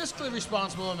 which was fiscally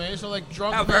responsible of me. So like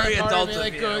drunk, How very very part adult of me, of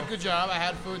like you. good job. I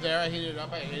had food there. I heated it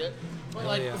up. I ate it.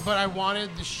 But yeah. but I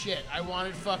wanted the shit. I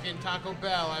wanted fucking Taco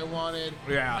Bell. I wanted.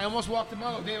 Yeah. I almost walked the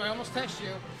mug, Dave. I almost texted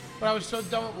you, but I was so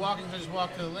done with walking. So I just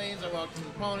walked to the lanes. I walked to the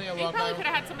pony. I You walked. probably could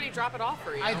have had somebody drop it off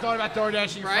for you. I thought about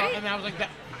DoorDashing, Right? and I was like,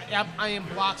 I am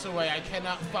blocks away. I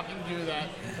cannot fucking do that.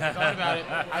 I thought about it.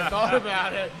 I thought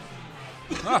about it.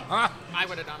 I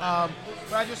would have done it.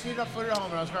 But I just heated up food at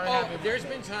home, and I was very Oh, happy. there's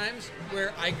been times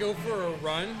where I go for a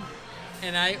run,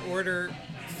 and I order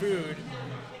food.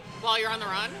 While you're on the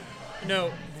run?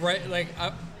 No, right, like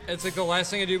it's like the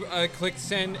last thing I do. I click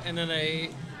send, and then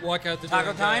I walk out the door. Taco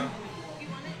and go, time?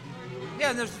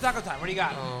 Yeah, there's the taco time. What do you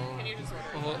got? Oh. Can you just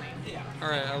order Well, it for me? all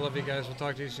right, I love you guys. We'll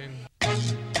talk to you soon.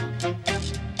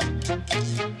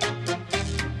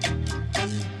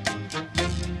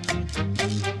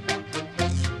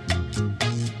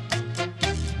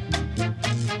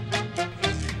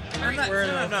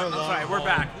 I'm sorry, we're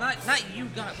back. Not you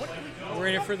guys. What? We're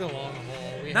in it for the long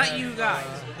haul. We Not have, you guys.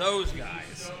 Those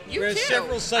guys. You We had too.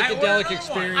 several I psychedelic wanted another one.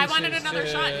 experiences. I wanted another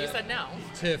shot, and you said no.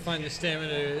 to find the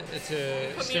stamina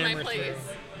to Put me in my stammer place. through.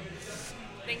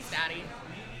 Thanks, Daddy.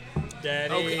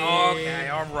 Daddy. Okay,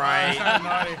 all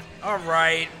right. All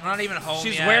right. I'm not even home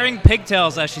She's yet. wearing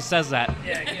pigtails as she says that.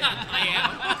 Yeah, I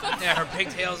am. yeah, her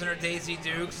pigtails and her Daisy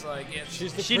Dukes. Like, yeah,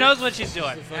 She's the She knows what she's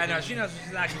doing. I know. She knows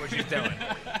exactly what she's doing.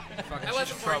 Fucking I wasn't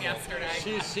she's born trouble. yesterday.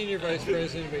 She's senior vice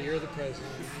president, but you're the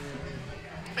president.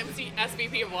 I'm the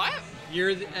SVP of what?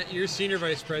 You're senior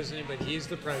vice president, but he's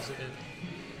the president.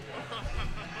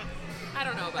 I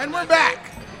don't know about And that. we're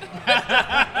back.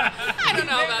 I don't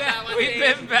know about that one. We've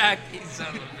Dave. been back. He's son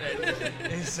of a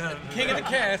bitch. He's son of a King of the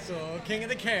castle. King of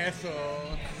the castle.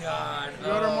 God.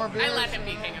 You order more beer? I let him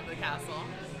be king of the castle.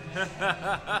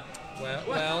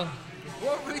 Well,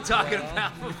 What were we talking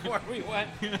about before we went?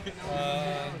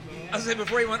 I was saying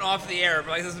before we went off the air,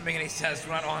 but like, it doesn't make any sense.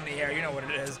 We're not on the air. You know what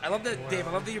it is. I love that, Dave.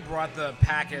 I love that you brought the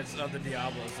packets of the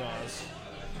Diablo sauce.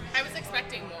 I was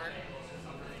expecting more.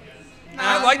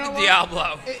 I like the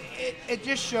Diablo. It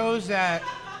just shows that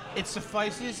it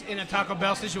suffices in a Taco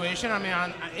Bell situation. I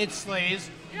mean, it slays.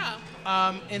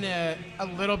 Yeah. In a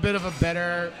little bit of a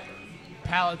better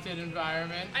palated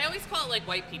environment. I always call it like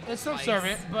white people It's spice.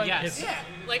 self-serving, but Yes. yeah.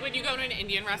 Like when you go to an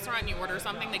Indian restaurant and you order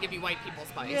something, they give you white people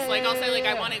spice. Yeah, like I'll say like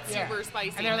yeah, I want it yeah. super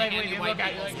spicy, And they're like, they hand wait, you you white look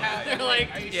at people you like, spice. how, They're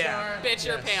like, are you Yeah. sure? bitch,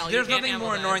 you're pale. There's you can't nothing handle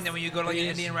more this. annoying than when you go to like an Please.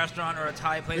 Indian restaurant or a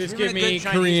Thai place. Just even give a good me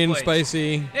Chinese Korean place.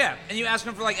 spicy. Yeah, and you ask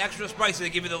them for like extra spicy, they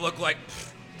give you the look like.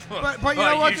 But you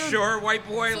know what, You dude? sure, white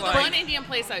boy? So the like, one Indian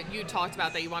place that you talked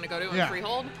about that you want to go to in Yeah.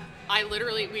 Freehold,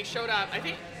 we showed up, I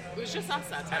think it was just us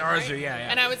that time, Arzu, right? yeah.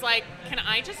 And I was like, can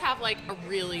I just have like a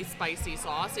really spicy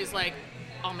sauce? He's like,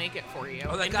 I'll make it for you.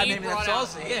 Oh, that and guy he made me that brought out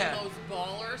saucy, yeah. the most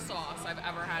baller sauce I've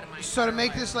ever had in my So to entire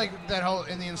make life. this like that whole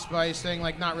Indian spice thing,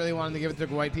 like not really wanting to give it to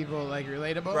white people, like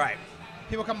relatable. Right.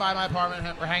 People come by my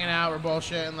apartment, we're hanging out, we're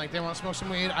bullshit, and like they want to smoke some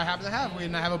weed. I happen to have weed,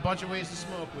 and I have a bunch of ways to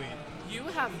smoke weed. You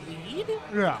have weed?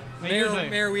 Yeah.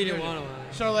 Mayor weed and wanna.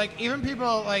 So like even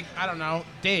people like I don't know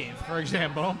Dave, for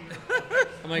example,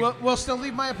 I'm like, will still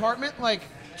leave my apartment like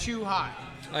too high,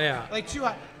 oh yeah. like too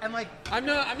high, and like I'm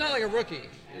not like a rookie.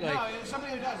 Like, no,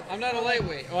 somebody who does. I'm not a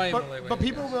lightweight. Oh, I am a But, lightweight. but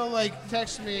people will like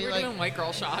text me We're like doing white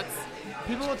girl shots.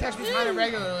 people will text me kind of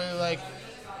regularly like,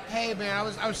 hey man,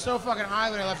 I was so fucking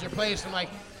high when I left your place. I'm like,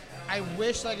 I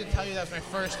wish I could tell you that's my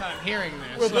first time hearing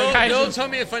this. Well, Like, Bill told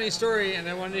me a funny story, and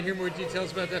I wanted to hear more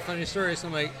details about that funny story. So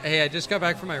I'm like, hey, I just got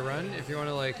back from my run. If you want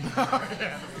to like,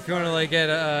 if you want to like get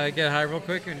high real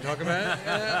quick and talk about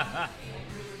it.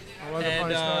 It was a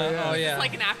funny story, yeah. Oh yeah. It's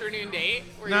like an afternoon date.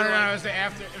 Where No, you're no, no, like, it was the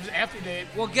after. It was the after date.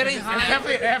 Well, getting It was high.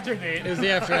 definitely an after date. It was the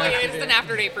after. Well, after it's day. an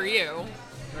after date for you,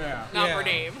 Yeah. not Yeah. for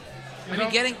Dave. I mean,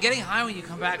 getting high when you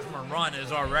come back from a run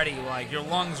is already like your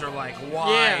lungs are like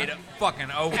wide,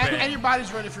 fucking open. And your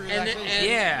body's ready for And- relaxation. and-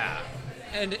 yeah.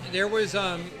 And there was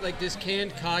like this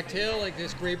canned cocktail, like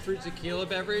this grapefruit tequila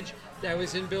beverage that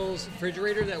was in Bill's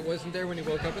refrigerator that wasn't there when he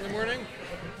woke up in the morning.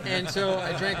 And so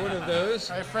I drank one of those,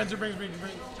 I have friends who brings me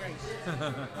drinks.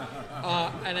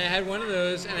 and I had one of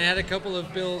those, and I had a couple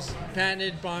of Bill's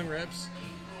patented bong rips.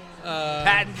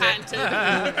 Patented.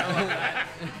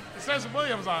 It says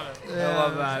Williams on it. I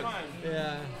love that.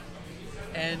 Yeah.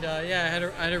 And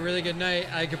yeah, I had a really good night.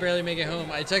 I could barely make it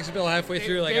home. I texted Bill halfway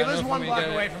through, like, Dave I don't lives know if one I'm block gonna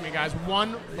get away it. from me, guys.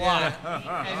 One block.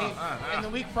 And the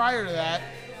week prior to that,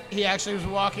 he actually was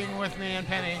walking with me and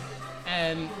Penny,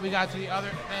 and we got to the other.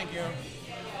 Thank you.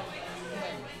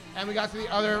 And we got to the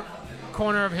other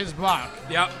corner of his block,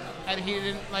 Yep. and he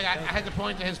didn't like. I had to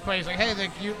point to his place, like, hey,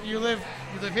 like you live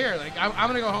here. Like, I'm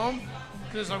gonna go home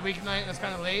because it's a weeknight and it's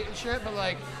kind of late and shit. But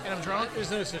like, and I'm drunk.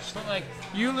 There's no such thing. But like,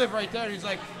 you live right there. And he's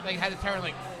like had to turn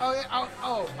like, oh yeah,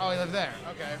 oh, he lived there.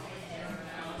 Okay.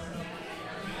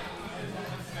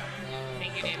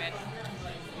 Thank you, David.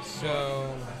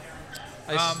 So,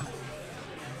 I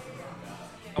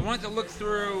wanted to look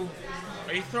through.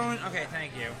 Are you throwing? Okay,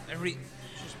 thank you. Everybody.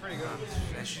 She's pretty good.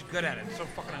 She's good at it. It's so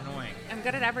fucking annoying. I'm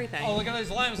good at everything. oh, look at those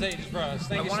limes that you just brought us.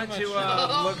 Thank I you so wanted much.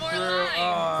 to look More through.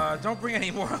 limes. Don't bring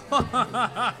any more.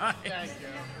 Thank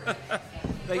you.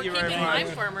 Thank We're you very keeping much. lime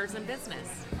farmers in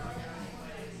business.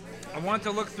 I wanted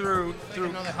to look through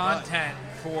know that content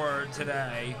for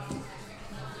today,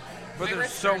 but My there's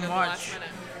wrist so burned at the last much.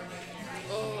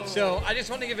 minute. So I just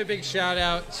want to give a big shout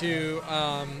out to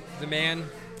the man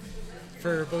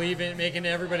for making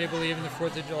everybody believe in the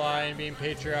 4th of July and being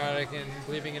patriotic and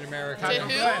believing in America. To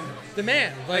who? The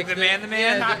man, like the man?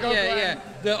 Yeah, Taco yeah, Glenn. yeah.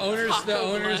 The owners,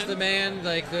 Taco Glenn. the man,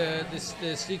 like the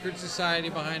secret society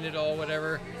behind it all,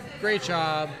 whatever. Great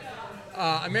job.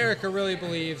 America really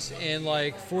believes in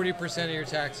like 40% of your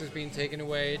taxes being taken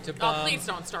away to Oh, bomb. please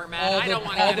don't start, Matt. all I the- don't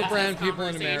want to all get the into brown this people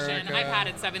in conversation. America. I've had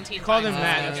it 17 Called him times.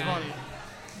 Matt. That's funny.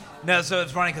 No, so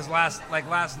it's funny because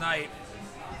last night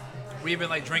we've been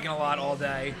like drinking a lot all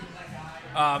day.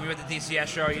 We went to the DCS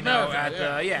show, you know,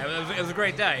 America, it was a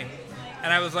great day,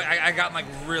 and I was like I got like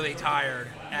really tired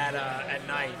at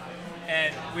night,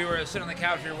 and we were sitting on the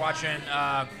couch, we were watching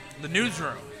the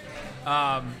Newsroom,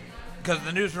 because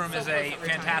the Newsroom is a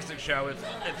fantastic show. It's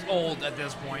old at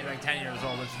this point, like 10 years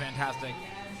old. It's a fantastic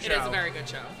show. It is a very good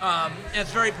show. And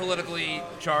it's very politically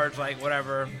charged, like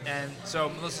whatever. And so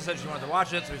Melissa said she wanted to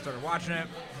watch it, so we started watching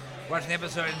the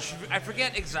episode. And I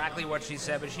forget exactly what she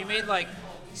said, but she made like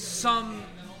some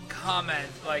comment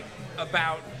like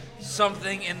about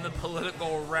something in the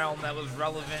political realm that was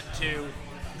relevant to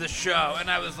the show. And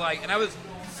I was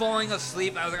falling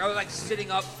asleep. I was like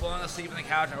sitting up, falling asleep on the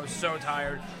couch. I was so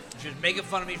tired. She was making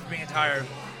fun of me for being tired,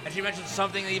 and she mentioned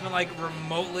something even like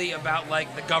remotely about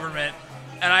like the government,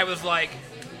 and I was like,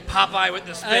 Popeye with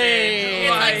the spinach. Hey.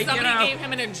 It's like you somebody know. gave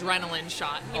him an adrenaline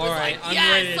shot. He All was right, like, I'm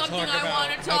yes, ready to something talk I about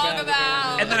want to how talk bad the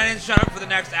about. And then I didn't shut up for the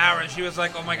next hour, and she was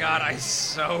like, "Oh my God, I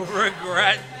so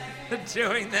regret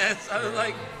doing this." I was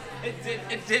like,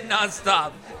 "It did not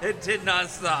stop. It did not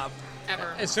stop."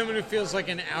 Ever. As someone who feels like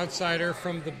an outsider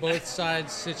from the both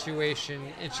sides situation,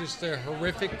 it's just a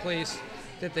horrific place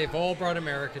that they've all brought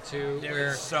America to, It where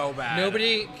was so bad.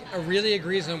 nobody really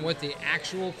agrees on what the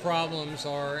actual problems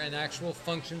are and actual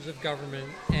functions of government,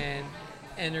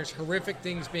 and there's horrific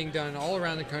things being done all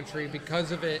around the country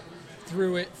because of it,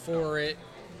 through it, for it.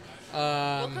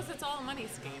 Well, because it's all a money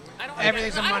scheme. I don't.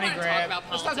 Everything's a money I don't wanna grab. talk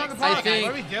about Let's not talk politics. about I politics. think-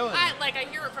 What are we doing? I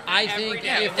hear it from I every think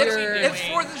day. if What's he you're- doing? It's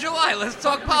 4th of July. Let's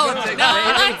talk politics. No,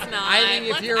 man. let's not. I think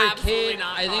if Let's you're a absolutely kid,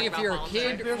 not I think talk if about you're a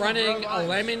politics. kid running a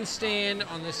lemon stand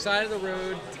on the side of the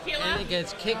road Tequila? and it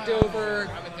gets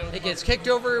kicked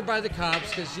over by the cops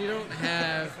because you don't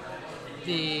have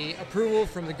the approval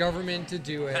from the government to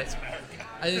do it.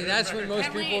 I think that's when most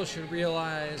Can we- people should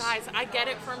realize. Guys, I get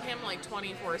it from him like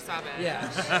 24/7.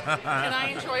 Yes. Can I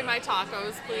enjoy my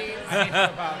tacos, please?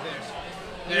 about this.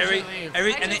 Every,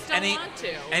 I just don't want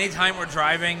to. Anytime we're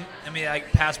driving and we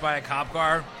like pass by a cop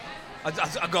car,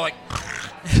 I'll go like.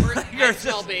 I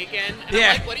smell bacon. And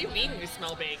Yeah. I'm like, what do you mean you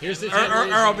smell bacon? Here's the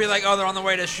Or I'll be like, oh, they're on the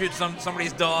way to shoot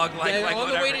somebody's dog. Like, Yeah, like on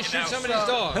the whatever, way to you shoot know? somebody's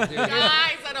dog, dude. Guys,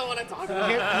 I don't want to talk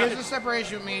about it. Here's the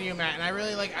separation with me and you, Matt. And I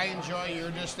really I enjoy your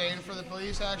disdain for the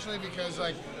police actually because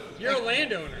You're a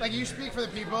landowner. like you speak for the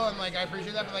people and like I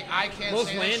appreciate that, but like I can't Most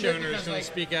say that shit landowners because don't like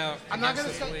speak out I'm not gonna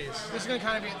against the say police. this is gonna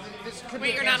kind of be this could be.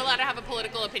 Wait, a you're not cancel- allowed to have a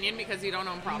political opinion because you don't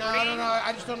own property? No.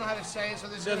 I just don't know how to say it. So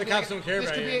this is No, gonna the be cops don't care this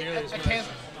about could you be nearly as much.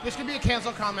 This could be a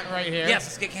cancel comment right here. Yes,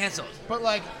 let's get canceled. But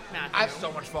like, Matthew.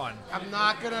 So much fun. I'm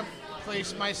not gonna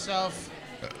place myself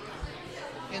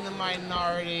in the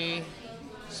minority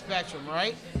spectrum,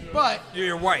 right? But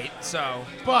You're white, so.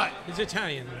 He's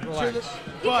Italian. to Relax. the,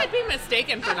 He but could be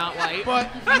mistaken for not white. but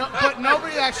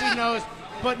nobody actually knows.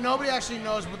 But nobody actually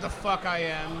knows what the fuck I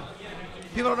am.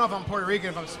 People don't know if I'm Puerto Rican,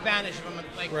 if I'm Spanish, if I'm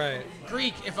like Right.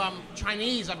 Greek, if I'm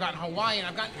Chinese. I've gotten Hawaiian.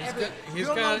 I've gotten everything. He's You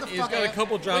don't know got what the he's fuck got I a am.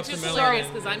 couple drops Which of is melon. hilarious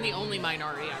because I'm the only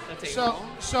minority at the table.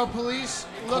 So police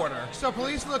look. Quarter. So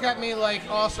police look at me like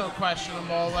also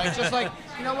questionable, like just like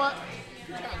you know what?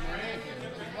 Good job, man. Thank you. He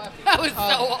was lefty. That was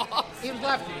so off. He was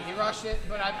lefty. He rushed it,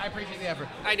 but I appreciate the effort.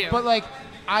 I do. But like,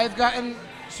 I've gotten.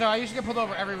 So I used to get pulled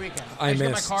over every weekend. I used to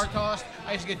missed. get my car tossed.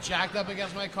 I used to get jacked up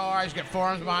against my car. I used to get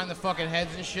forearms behind the fucking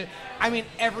heads and shit. I mean,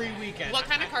 every weekend. What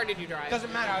kind of car did you drive?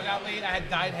 Doesn't matter. I was out late. I had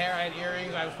dyed hair. I had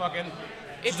earrings. I was fucking.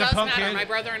 It just a does punk matter. kid. My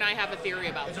brother and I have a theory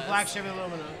about It's this. a black Chevy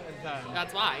Lumina.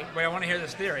 That's why. Wait, I want to hear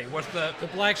this theory. What's the. The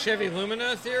black Chevy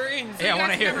Lumina theory? So Yeah, I you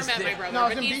wanna guys hear never this met theory. my brother, No, I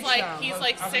was but in he's Beach like Town. he's I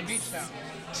like was in Beach Town.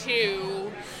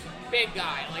 6'2",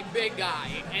 big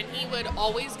guy, and he would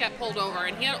always get pulled over,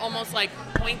 and he had almost like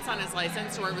points on his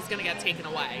license where it was going to get taken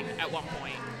away at one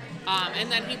point.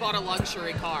 And then he bought a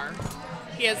luxury car.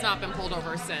 He has not been pulled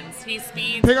over since. He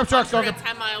speeds Pickup trucks don't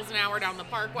 10 miles an hour down the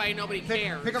parkway. Nobody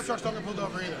cares. Pickup trucks don't get pulled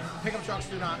over either. Pickup trucks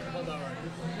do not get pulled over.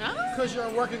 No? Because you're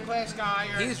a working class guy.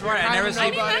 He's you're right. I kind never of see- I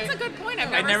mean, nobody. that's a good point. I've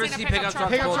I never never seen see a pickup pickup truck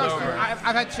trucks Pickup pulled trucks. over.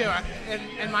 I've had two,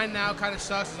 and mine now kind of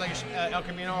sucks. It's like El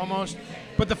Camino almost.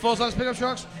 But the full size pickup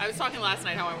trucks, I was talking last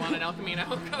night how I want an El Camino.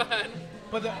 Go ahead.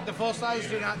 but the full size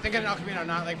do not. Think of an El Camino,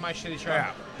 not like my shitty truck.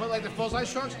 Yeah. But like the full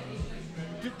size trucks,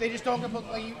 they just don't get pulled.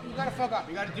 Like you gotta fuck up.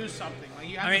 You gotta do something. Like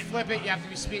you have to flip it. You have to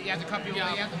be speed. You have to cut people.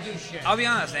 Yeah. You have to do shit. I'll be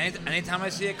honest. Anytime I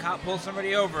see a cop pull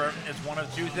somebody over, it's one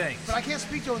of two things. But I can't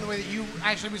speak to him the way that you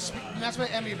actually would speak. And that's what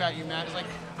I envy about you, Matt. Is like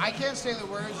I can't say the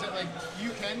words that like you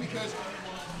can because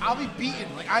I'll be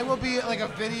beaten. Like I will be like a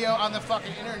video on the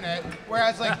fucking internet,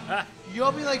 whereas like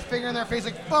you'll be like finger in their face,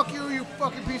 like "fuck you, you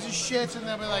fucking piece of shit," and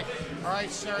they'll be like, "All right,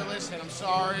 sir, listen, I'm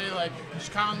sorry. Like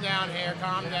just calm down here,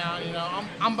 calm down. You know,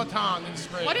 I'm baton and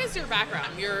spray." What is your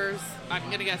background? Yours, I'm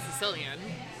going to guess Sicilian.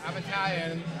 I'm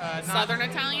Italian. Not, Southern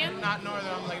Italian? Not northern.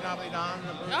 I'm like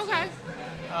Napolitan. Okay.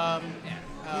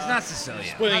 He's not Sicilian.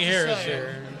 Splitting Not hairs Sicilian.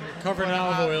 here. Covered in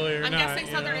olive oil or I'm not. guessing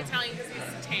you Southern know? Italian because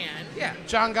he's tan. Yeah.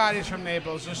 John Gotti's from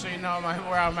Naples, just so you know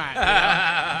where I'm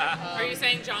at. Are you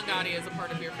saying John Gotti is a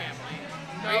part of your family?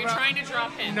 No, Are you but- trying to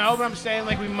drop hints? No, but I'm saying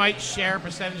like we might share a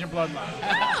percentage of bloodline.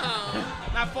 Oh.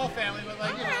 Not full family, but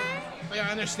like, you know, like I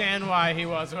understand why he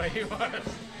was the way he was.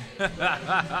 And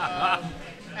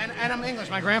I'm English.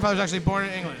 My grandfather was actually born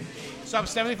in England. So I'm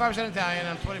 75% Italian,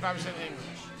 I'm 25%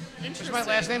 English. Just my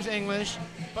last name's English,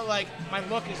 but like my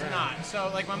look is not.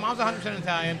 So like my mom's 100%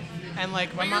 Italian, And like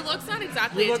my But your mom, look's not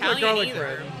exactly You look like Italian garlic either.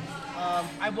 bread.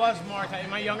 I was more Italian.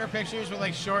 My younger pictures with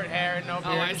like short hair and no beard.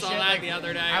 I and saw shit, that like, the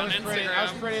other day I on was pretty. I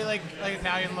was Instagram. pretty like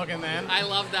Italian looking then. I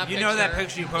love that You picture. know that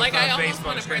picture you posted like, on I almost Facebook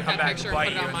want is to going print to come that back picture to and bite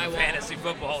put you it in on my the wall. fantasy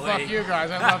football Fuck league. you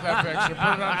guys. I love that picture.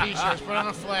 Put it on t-shirts. Put it on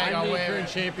a flag. I'll I'm the wear current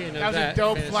it. champion of That was a that.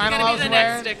 dope fantasy. flannel Gonna I be was the wearing.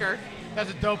 next sticker. That's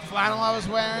a dope flannel I was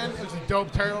wearing. It was a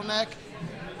dope turtleneck.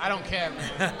 I don't care.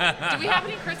 Do we have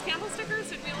any Chris Campbell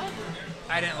stickers? Did we look?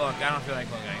 I didn't look. I don't feel like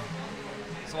looking.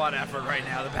 It's a lot of effort right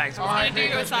now. The bag's All I'm mine. gonna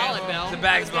do you a solid, Bill. The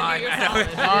bag's I'm gonna do you a mine. I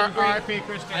know. solid. R.I.P.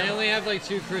 Chris I Campbell. only have like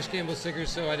 2 Chris Campbell stickers,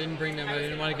 so I didn't bring them. I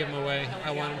didn't want to give them away.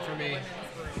 I want them for me.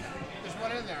 There's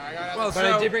one in there. I got Well, But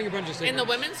I so, did bring a bunch of stickers. In the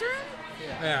women's room?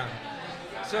 Yeah.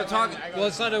 so talk. Well,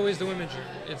 it's not always the women's room.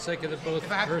 It's like the both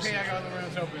If I have to persons. pay, I go in the room.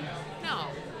 It's open. No.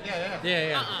 Yeah.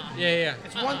 Yeah. Yeah.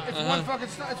 It's one. It's one fucking.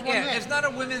 It's one Yeah, thing. it's not a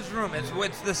women's room.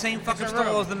 It's the same fucking a stall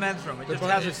room. as the men's room. It just bu-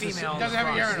 has a it's the s- female. It doesn't have a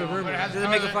in front. urinal, but it has Doesn't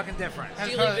make a toilet. fucking difference. Do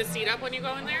you leave the seat up when you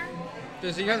go in there?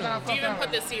 There's a Depends on urinal. how Do you even fucked put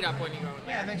up. the seat up when you go in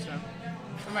there? Yeah, I think so.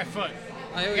 For my foot.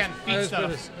 I always, Again, feet I always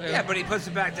stuff. put a, Yeah, but he puts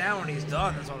it back down when he's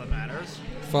done. That's all that matters.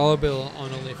 follow Bill on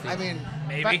OnlyFans. I mean,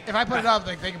 Maybe. if I put it up,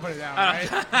 like they can put it down, right?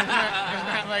 Isn't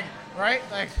that like right?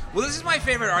 Like Well, this is my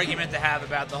favorite argument to have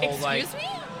about the whole Excuse like. me?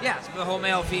 Yes, the whole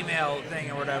male-female thing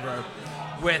or whatever,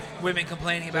 with women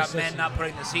complaining about Just men listen. not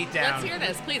putting the seat down. Let's hear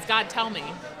this. Please, God, tell me.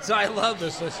 So I love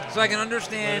Just listen. So I can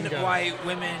understand Let him go. why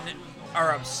women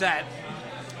are upset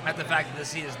at the fact that the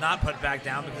seat is not put back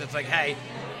down because it's like, hey,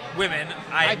 women,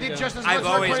 I did just as much I've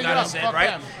work always putting it got to up. sit, Fuck right?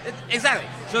 them. Exactly.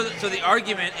 So the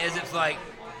argument is, it's like,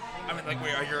 I mean, like,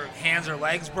 are your hands or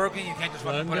legs broken? You can't just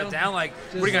Let fucking 'em put go. it down. Like,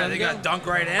 Just what are you let gonna? 'em You gonna go. dunk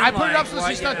right in? I put it Like, up so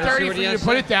what, it's you not know? dirty See for what he you to has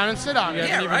put to it down and sit on You it.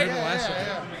 haven't even right? done the last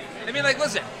one. I mean, like,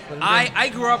 listen, Let 'em go. I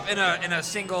grew up in a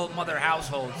single mother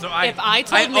household, so If I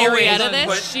told always Marietta put-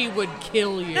 this, she would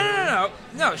kill you.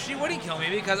 No, she wouldn't kill me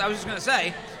because I was just gonna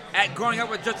say, at growing up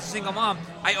with just a single mom,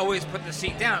 I always put the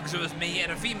seat down because it was me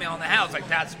and a female in the house. Like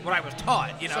that's what I was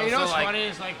taught, you know. So you know what's like, funny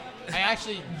is like I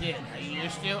actually did. I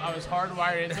used to. I was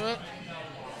hardwired into it.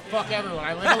 Fuck everyone.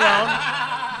 I live alone.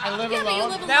 I live Yeah, but you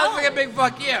alone. live Now it's like a big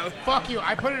fuck you. Fuck you.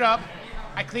 I put it up.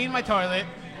 I cleaned my toilet.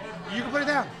 You can put it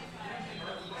down.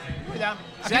 Put it down.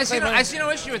 See, I see no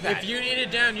issue with that. If you need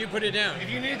it down, you put it down. If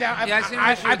you need it down, Yeah, I see no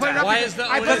I issue with put it that. up. Why to- is the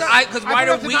I put onus- it up- Because I why put it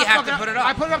do up to we not have fuck to put it up?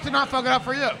 I put it up to not fuck it up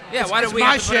for you. Yeah, why do It's we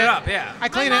my have to put it shit. up? Yeah. I My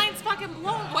clean it. mind's fucking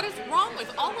blown. What is wrong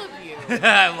with all of you?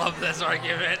 I love this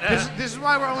argument. This is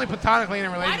why we're only platonically in a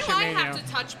Why do relationship, I me and have you. to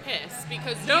touch piss?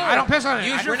 Because No. you, I don't piss on it.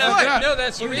 Use I your put it foot. up. No,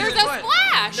 that's the there's reason. a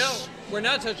splash. No, we're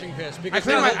not touching piss because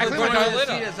clean my- I the clean my toilet toilet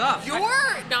seat up. is up.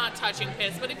 You're not touching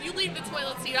piss, but if you leave the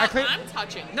toilet seat I up, clean- I'm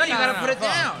touching. No, you gotta put it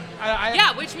fuck. down.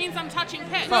 Yeah, which means I'm touching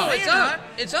piss. No, It's you're up. not.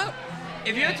 It's up.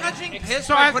 If you're touching piss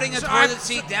So by I- putting a so toilet I-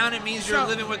 seat down, it means you're So-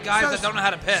 living with guys so- that don't know how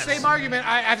to piss. Same argument.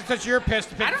 I have to touch your piss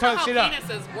to pick I the don't know toilet how seat up.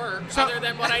 penises work, So- other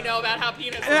than what I know about how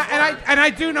penises work. And I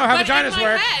do know how But in vaginas my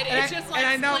work. head, and it's I, just like and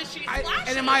I know, splishy, and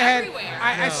splashy in my head, everywhere.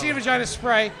 I see a vagina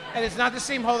spray, and it's not the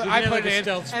same hole that You I can put have like it a in.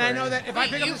 stealth And I spray. know that if I Wait,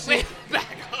 pick up you the seat, back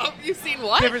up. You've seen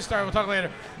what? different story. We'll talk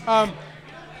later.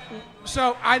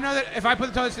 So I know that if I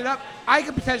put the toilet seat up, I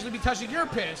could potentially be touching your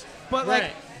piss. But like,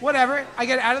 Right. whatever, I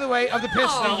get out of the way of the piss.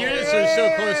 No. The The units are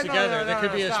so close No, together. no, there no,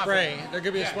 could be a stop spray. it. There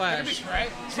could be a There could be splash. spray.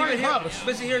 It's See, but, fucking close.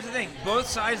 but see, here's the thing. Both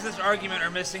sides of this argument are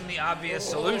missing the obvious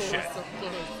solution.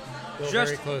 Still Just,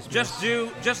 very close,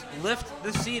 just lift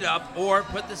the seat up or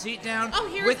put the seat down Oh,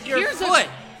 here's, with your here's foot.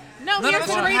 No, None here's of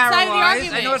the us are great side of the paralyzed.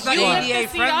 argument. I know it's not you ADA lift the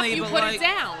seat friendly, up, you but put like- it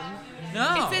down.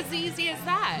 No. It's as easy as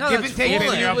that. No, Give that's and take,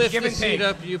 foolish. baby. You lift Give the and seat take.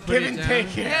 up, you put Give it and down.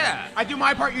 take. Yeah. I do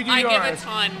my part, you do I yours. give a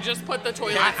ton. Just put the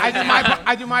toilet I seat do down.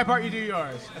 I do my part, you do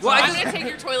yours. That's Well, all I I'm just- going to take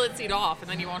your toilet seat off,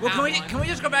 and then you won't Well, have can we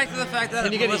just go back to the fact that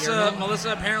Can you get a urinal?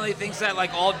 Melissa apparently thinks that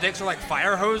like all dicks are like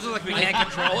fire hoses, like we can't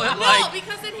control it. No, Like,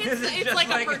 because it Is hits. it It's just like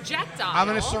like- a projectile. I'm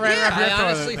gonna surrender Yeah, up your I toilet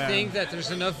honestly then. think that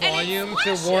there's enough And it volume to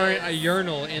flushes. warrant a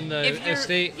urinal in the If you're,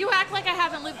 estate. you act like I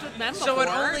haven't lived with men so before. it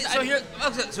only so I- here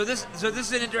so this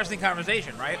is an interesting conversation,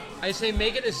 right? I say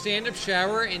make it a stand-up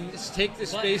shower and take the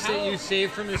space that you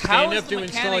saved from the How stand-up is the to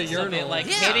install a mechanics of it, urinal. like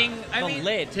Yeah, hitting I the mean-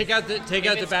 lid? Take out the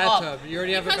it's bathtub. You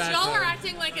already have a Because y'all are bathtub.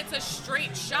 acting like it's a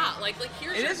straight shot. Like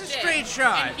here's It your is a dick, straight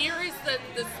shot. and here is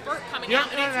the spurt coming Yeah, out,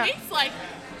 and no, it no. takes like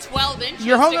 12 inches.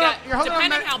 You're holding to up- get, you're holding up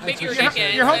depending that- how big That's your what dick she said.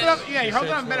 is. You're holding and- up, yeah. You're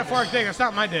holding up a metaphoric dick. That's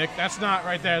not my dick. That's not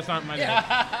right there. It's not my dick.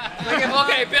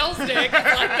 Okay, Bill's dick is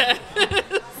like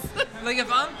this. Like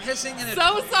if I'm pissing in a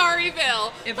So sorry,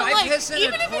 Bill. If But, I like, piss in a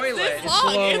even if toilet, it's this it's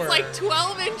long, lower. it's like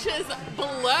 12 inches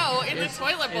below in the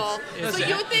toilet bowl. it's- So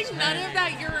you would think it's none of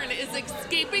that urine is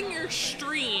escaping your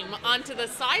stream onto the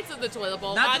sides of the toilet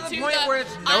bowl, Not to the onto point where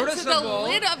it's onto the noticeable.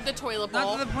 lid of the toilet bowl,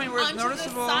 Not to the point where it's onto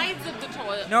noticeable. the sides of the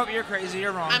toilet. Nope, you're crazy.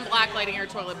 You're wrong. I'm blacklighting your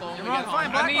toilet bowl when You're we wrong. get Fine,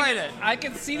 home. blacklight it. I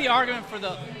can see the argument for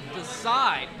the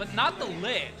side, but not the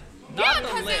lid. Yeah, Not the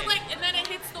because lid. it like, and then it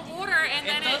hits the water, and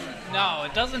then it. No,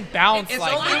 it doesn't bounce It's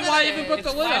like only that. why even put It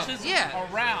the lid up. splashes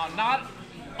Yeah. around, not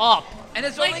up. And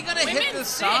it's Like, only gonna hit women the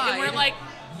sit, side. and we're like,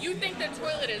 you think the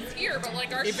toilet is here, but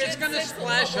like our If shit it's gonna sits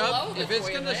splash below up, the if it's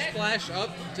gonna toilet. splash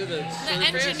up to the The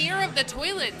surface, engineer of the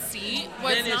toilet seat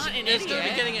was then not an it's gonna be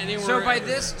idiot. getting anywhere. So by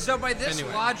this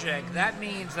Anyway. logic, that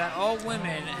means that all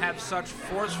women have such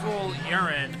forceful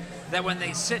urine that when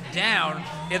they sit down,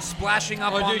 it's splashing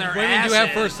up Oh, on dude, their women asses. do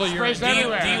have forceful urine. Sprays Do you,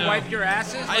 everywhere. do you No. wipe your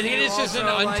asses? I think it's just an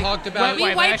untalked about. we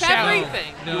Wait, wipe that shower.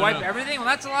 everything. No, You no, wipe no. everything? Well,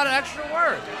 that's a lot of extra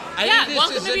work. I Yeah, think this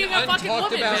welcome is to an being a fucking untalked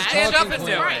woman, about Matt. Stand up talking and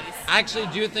do point. it. I actually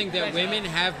do think that women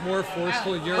have more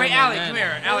forceful urine. Wait, than Allie, men. come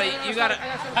here. Allie, you gotta.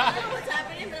 I don't know what's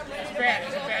happening, but I'm ready to Bad,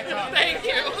 it's a bad talk. Thank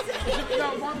you.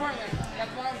 No, more importantly,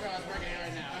 that blonde girl is working here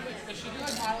right now. Does she do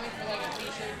like modeling for like a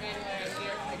t-shirt made last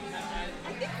year?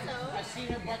 I think so. I've seen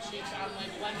her butt cheeks on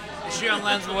like lenses. Is she on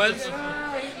Lens Woods?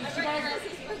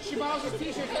 She models with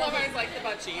t-shirts. I love how it's like the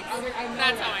butt cheeks. I was like, I know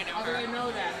That's that. how I know was like, her. I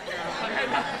know that.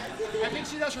 I think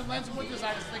she does her Lens Wood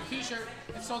design. It's like t-shirt.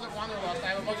 It's sold at Wanderlust. I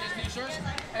have a bunch of these t-shirts.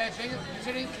 And I think it's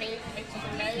in Kate.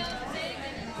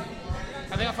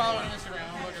 I think I follow her on Instagram.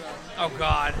 I'll look it up. Oh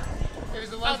God. It was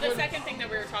the Oh, Lens the Wood. second thing that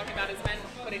we were talking about is men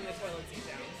putting the toilet seat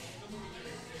down.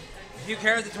 Do you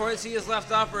care if the toilet seat is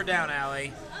left up or down,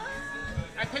 Allie?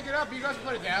 I pick it up. You guys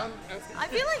put it down. I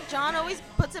feel like John always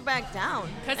puts it back down.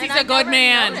 'Cause And he's I a good never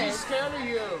man. I'm noticed. scared of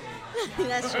you.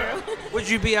 That's true. Would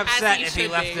you be upset he if he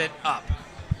should left be. it up?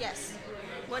 Yes.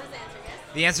 What is the answer?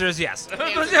 Yes. The answer is yes.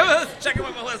 answer Check it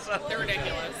with Melissa. They're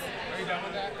ridiculous. Are you done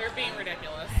with that? They're being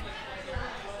ridiculous.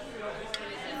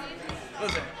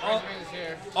 Listen, Resume is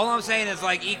here. all I'm saying is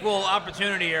like equal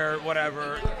opportunity or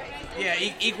whatever. Yeah,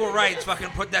 equal rights. Fucking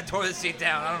put that toilet seat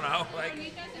down. I don't know. Like,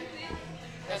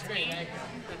 That's me. Thank you.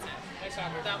 Nice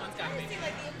talking. That one's got me.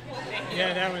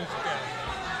 Yeah, that one's good.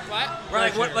 What?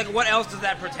 right, what else does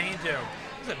that pertain to?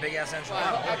 This is a big ass enchilada.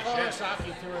 I call her Holy shit.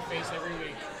 Saki through her face every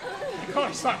week. I call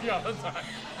her Saki all the time.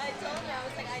 I told her, I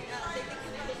was like, they think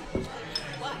you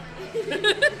what?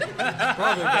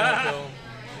 Probably bad, Bill.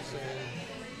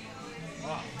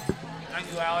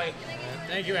 Thank you, Allie.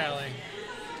 Thank you, Allie.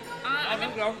 I'm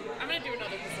gonna do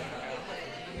another Pacifica.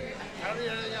 I don't need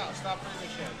anything else. Stop playing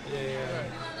this shit. Yeah.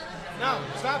 No,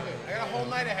 stop it. I got a whole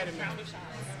night ahead of me.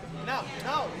 No,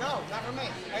 not for me.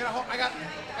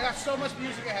 I got so much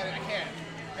music ahead of me. I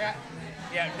can't.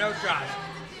 Yeah, no shots.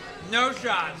 No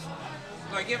shots.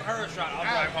 Like, give her a shot. I'll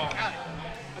drive home. Allie,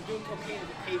 I'm doing cocaine with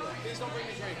the table. Please don't bring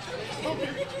me drinks. Please don't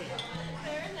bring me drinks.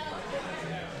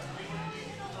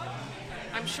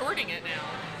 I'm shorting it now.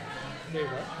 Wait,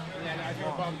 what? Yeah, no, I think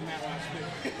I bumped Matt last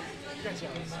week. You got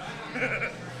jealous.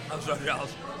 I'm so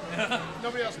jealous.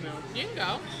 Nobody else knew. You can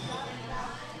go.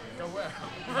 Go where?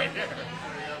 Right there.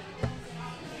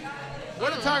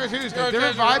 What a Taco Tuesday.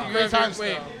 Different vibe, great time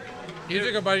Wait, still. you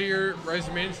took a bite of your rice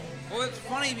and beans? Well, it's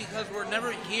funny because we're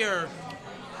never here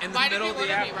in the Why did middle you of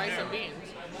the order me rice afternoon. and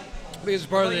beans? Because it's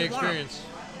part of Well, the you want 'em. experience.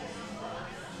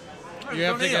 Oh, You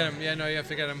have don't to need get 'em. them. Yeah, no, you have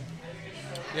to get them.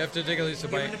 You have to take at least a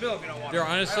Give me bite. the bill if you don't want They're it.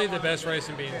 honestly the best rice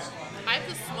and beans. I have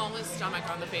the smallest stomach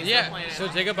on the face Yeah, of the planet. so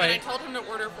take a And I bite. told him to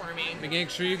order for me. Make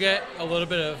sure you get a little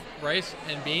bit of rice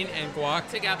and bean and guac.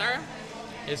 Together.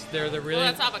 They're the really.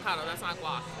 Well, that's avocado. That's not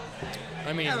guac.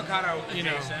 I mean, Avocado you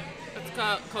know. adjacent. It's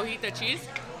cojita cheese.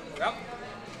 Yep.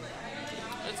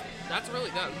 That's really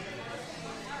good.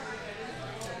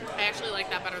 I actually like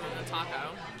that better than the taco.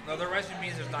 No, the rice and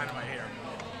beans is dynamite here.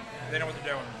 They know what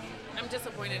they're doing. I'm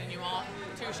disappointed in you all.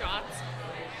 2 shots.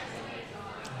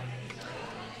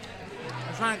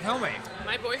 They're trying to kill me.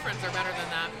 My boyfriends are better than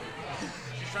that.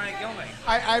 She's trying to kill me.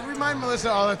 I remind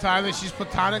Melissa all the time that she's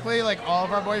platonically like all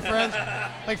of our boyfriends.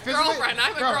 Like physically. Girlfriend. I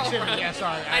have a girlfriend. Yeah,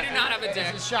 sorry. I do not have a dick.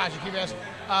 It's a shot. You keep asking.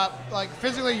 Like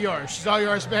physically yours. She's all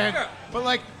yours, man. Yeah. But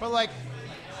like,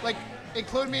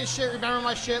 include me in shit. Remember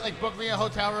my shit. Like book me a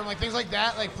hotel room. Like things like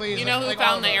that. Like please. You know like, who like, all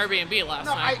found the of those. Airbnb last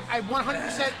No, night? I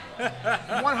 100%.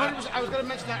 I was gonna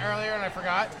mention that earlier and I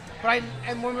forgot. But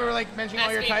and when we were like mentioning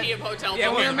all your SVP titles. of Hotel Yeah,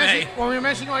 Booking. When we were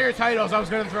mentioning all your titles, I was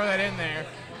gonna throw that in there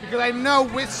because I know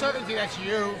with certainty that's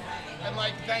you. And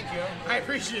like, thank you. I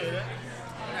appreciate it.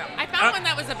 I found one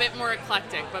that was a bit more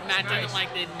eclectic, but Matt Nice. didn't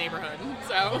like the neighborhood.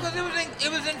 So Because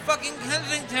it was in fucking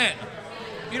Kensington.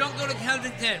 You don't go to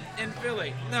Kensington in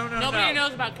Philly. No. Nobody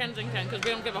knows about Kensington because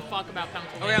we don't give a fuck about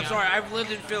Pennsylvania. Okay, I'm sorry. I've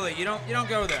lived in Philly. You don't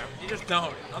go there. You just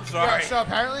don't. I'm sorry. Yeah, so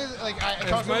apparently, like, I As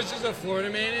talked to, much as a Florida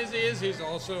man is, he's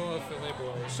also a Philly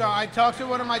boy. so I talked to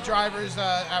one of my drivers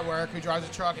at work who drives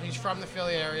a truck, and he's from the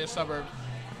Philly area, suburb.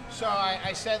 So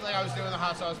I said, like, I was doing the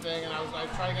hot sauce thing, and I was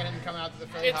trying to get him to come out to the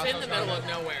Philly It's hot in sauce the middle of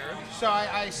garden. nowhere. So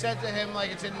I said to him, like,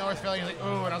 it's in North Philly. He's like,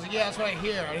 ooh. And I was like, yeah, that's what I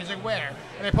hear. And he's like, where?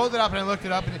 And I pulled it up, and I looked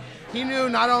it up, and he knew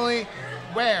not only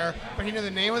where, but he knew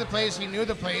the name of the place. He knew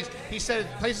the place. He said,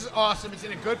 the place is awesome. It's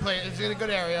in a good place. It's in a good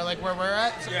area, like where we're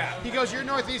at. So Yeah. He goes, you're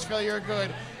Northeast Philly. You're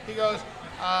good. He goes,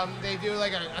 they do,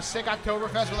 like, a sick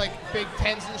Oktoberfest with, like, big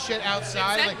tents and shit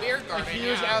outside. It's that like, beer a garden,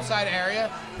 huge yeah. outside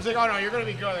area. He's like, oh, no, you're going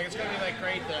to be good. Like, it's going to be, like,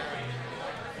 great there.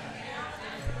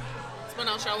 It's when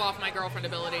I'll show off my girlfriend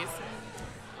abilities.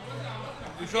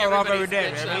 You show it off every Everybody's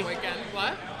day, bitch that baby. weekend.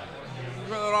 What?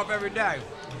 You show it off every day.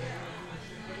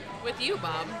 With you,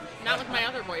 Bob. Not with my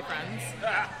other boyfriends.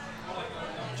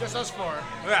 Just us four.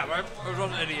 Yeah, right? Those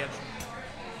are idiots.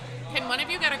 Can one of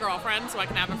you get a girlfriend so I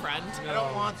can have a friend? I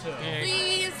don't want to.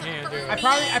 Please, Can't for do it. me,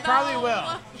 I probably will.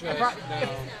 though. Just,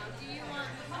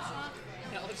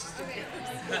 No, it's just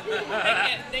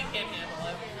they can't handle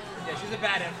it. Yeah, she's a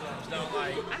bad influence. Don't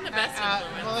like. I'm the best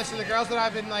influence. Well, listen, the girls that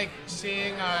I've been, like,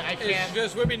 seeing, I It's can't.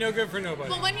 just would be no good for nobody.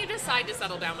 Well, when you decide to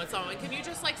settle down with someone, can you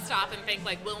just like stop and think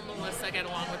like, will Melissa get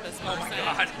along with this person? Oh my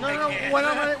God. No. I can't.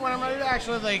 When I'm ready to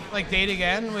actually like date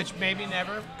again, which maybe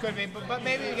never could be, but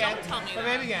maybe again. Don't tell me but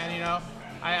that. maybe again, you know.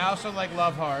 I also like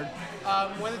love hard.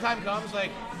 When the time comes,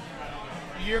 like,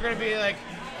 you're gonna be like,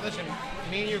 listen,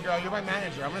 me and you, girl, you're my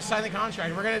manager. I'm gonna sign the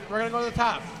contract. We're gonna go to the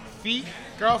top. Feet,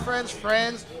 girlfriends,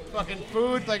 friends, fucking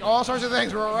food, like all sorts of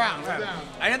things. We're around. We're down.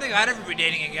 I didn't think I'd ever be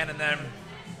dating again, and then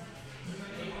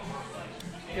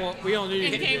Well, we all knew you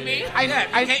It could came date.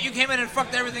 me. you came in and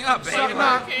fucked everything up, baby. So,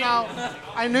 no,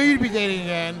 I knew you'd be dating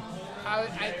again.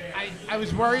 I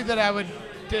was worried that I would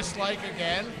dislike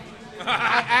again.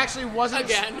 I actually wasn't.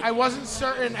 Again. I wasn't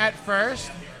certain at first,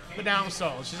 but now I'm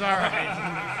sold. She's all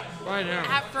right. Right now.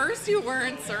 At first, you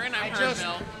weren't certain. I heard just-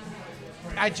 Bill.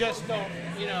 I just don't,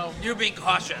 you know. You're being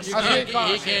cautious. I was being He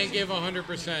cautious. can't give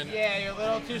 100%. Yeah, you're a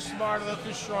little too smart, a little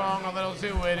too strong, a little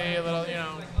too witty, a little, you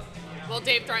know. Well,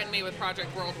 Dave threatened me with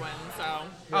Project Whirlwind, so I Oh,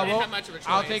 didn't well, have much of a choice.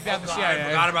 I'll take that in the God, CIA. I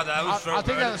forgot about that. That was so I'll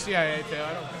take good. that in the CIA too.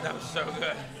 I don't. That was so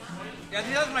good. Yeah, I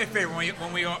think that was my favorite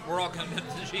when we were all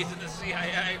convinced that she's in the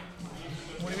CIA.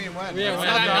 What do you mean when? Yeah, I'm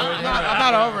when-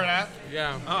 not over that.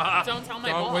 Yeah. Don't tell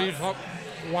my What are you boss.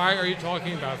 why are you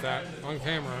talking about that on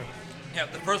camera? Yeah,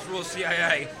 the first rule of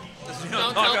CIA is you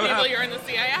Don't talk tell about. people you're in the You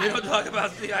CIA. don't talk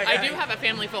about CIA. I do have a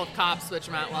family full of cops, which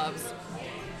Matt loves.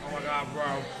 Oh my God,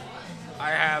 bro. I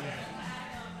have.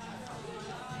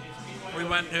 We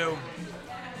went to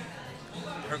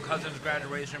her cousin's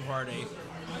graduation party,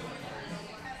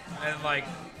 and like,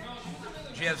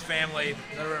 she has family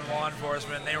that are in law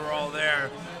enforcement. And they were all there.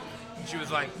 And she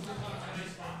was like,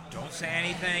 "Don't say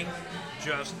anything.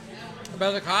 Just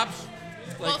About the cops?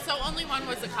 Well, so only one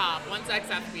was a cop. One's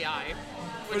ex-FBI,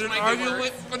 which but might be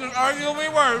worse. it's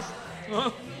arguably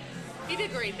worse." He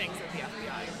did great things at the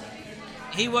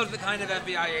FBI. He was the kind of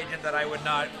FBI agent that I would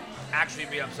not actually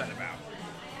be upset about.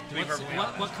 To be perfectly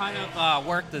honest. What kind of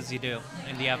work does he do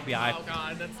in the FBI? Oh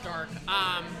God, that's dark.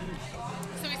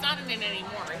 So he's not in it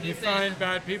anymore. He's You find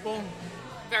bad people?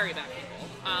 very bad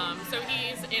people. So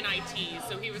he's in IT.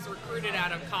 So he was recruited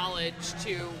out of college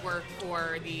to work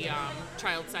for the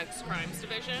child sex crimes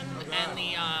division and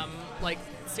the like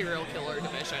serial killer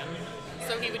division.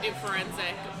 So he would do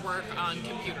forensic work on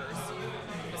computers,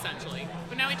 essentially.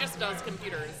 But now he just does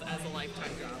computers as a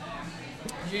lifetime job.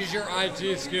 Use your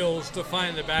IT skills to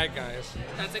find the bad guys.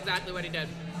 That's exactly what he did.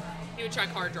 He would check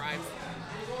hard drives.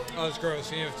 Oh, it's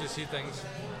gross. You have to see things.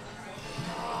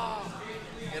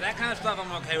 Yeah, that kind of stuff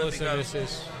I'm okay with Listen, because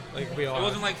this is like we all. it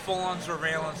wasn't like full-on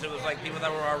surveillance. It was like people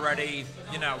that were already,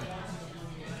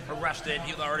 arrested,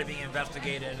 people that were already being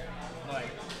investigated. Like,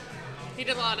 He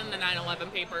did a lot in the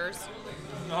 9/11 papers.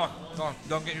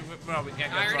 don't get no, we can't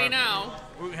get I already started. know.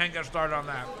 We can't get started on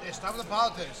that. Hey, stop with the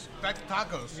politics. Back to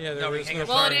tacos. Yeah, No, there we is can't no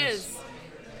get Well, it planes. is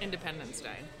Independence Day.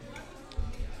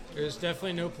 There's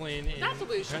definitely no plane in That's what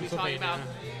we should be talking Pennsylvania. about.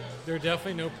 There are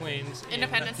definitely no planes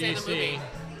Independence in Day, the DC. movie.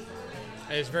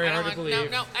 It's very hard to believe.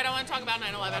 No, I don't want to talk about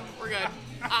 9/11. We're good.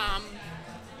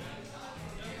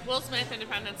 Will Smith,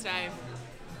 Independence Day.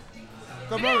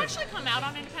 The Did it movie. actually come out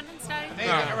on Independence Day? Hey,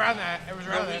 around that. It was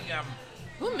around that.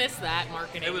 Who missed that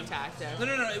marketing It was tactic? No.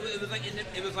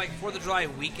 It was like 4th of July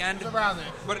weekend. It was around there.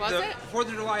 But Was the it? 4th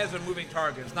of July is a moving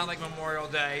target. It's not like Memorial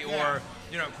Day or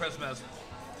Christmas.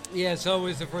 Yeah, it's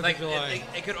always the 4th Like of July.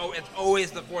 it's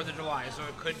always the 4th of July, so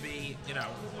it could be,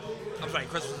 I'm sorry,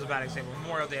 Christmas is a bad example.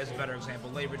 Memorial Day is a better example.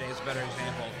 Labor Day is a better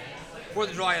example. 4th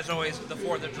of July is always the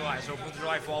 4th of July. So if 4th of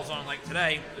July falls on like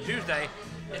today, a Tuesday,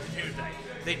 it's a Tuesday.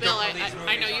 They Bill, don't release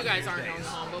I know movies you on guys aren't Tuesdays.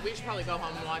 going home, but we should probably go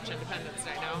home and watch Independence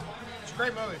Day now. It's a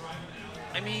great movie.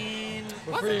 I mean,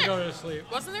 Before you go to sleep.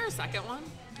 Wasn't there a second one?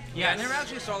 yeah, I never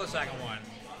actually saw the second one.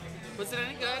 Was it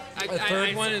any good? A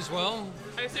third one as well?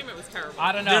 I assume it was terrible.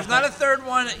 I don't know. There's not a third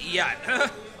one yet.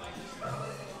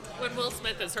 When Will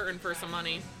Smith is hurting for some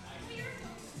money.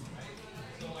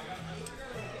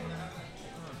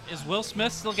 Is Will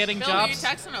Smith still getting Bill, who are you jobs?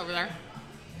 texting over there?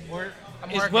 I'm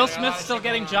Is working Will on it. I got a Smith lot of still shit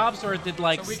getting going on. jobs, or did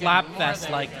like So we can more Slapfest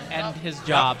than- like end his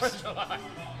jobs?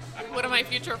 One of my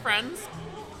future friends.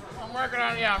 I'm working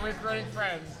on it. Yeah, I'm recruiting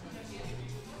friends.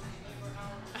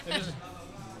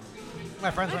 My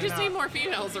friends I right just now. need more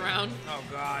females around. Oh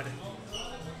God.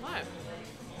 What?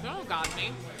 Don't God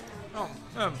me. Oh.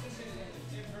 All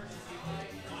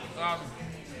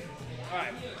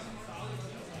right.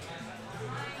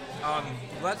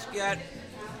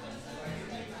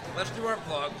 Let's do our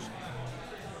plugs.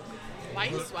 Why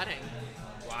are you sweating?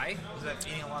 Why? Because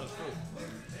I'm eating a lot of food.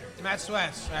 Matt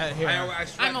sweats. Here. I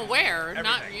sweat I'm aware.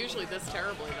 Not everything. usually this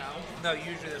terribly though. No,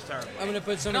 usually that's terrible. I'm going to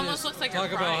put some It of almost this. looks like Talk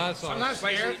you're about crying. hot sauce. I'm not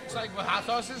scared. It's like with hot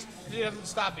sauces, he doesn't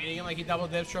stop eating it. Like he double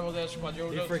dips, triple dips,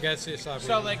 quadruple He dips. forgets to stop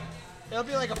So eating. like, it'll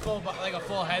be like a full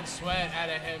head sweat out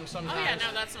of him sometimes. Oh yeah,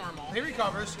 no, that's normal. He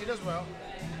recovers. He does well.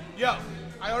 Yo,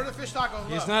 I ordered the fish taco.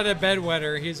 And He's look. not a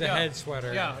bedwetter. He's a Yo. head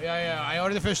sweater. Yeah. I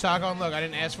ordered the fish taco and look, I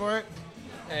didn't ask for it.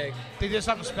 Egg. They did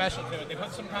something special to it. They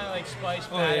put some kind of like spice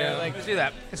Oh, batter. yeah. Like Let me see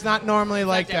that. it's not normally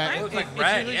like that. different? It looks like It's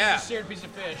bread, usually yeah. just a seared piece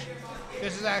of fish.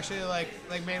 This is actually like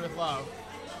made with love.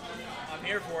 I'm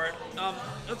here for it.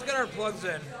 Let's get our plugs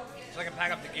in so I can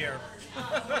pack up the gear.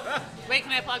 Wait,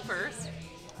 can I plug first?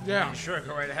 Yeah. Sure,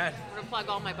 go right ahead. I'm gonna plug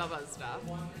all my Bubba's stuff.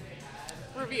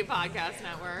 Review Podcast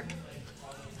Network.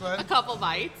 Go A ahead. couple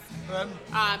bites. Go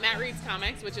ahead. Matt Reads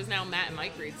Comics, which is now Matt and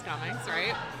Mike Reads Comics,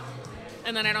 right?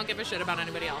 And then I don't give a shit about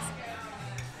anybody else.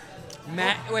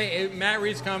 Matt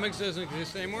Reads Comics doesn't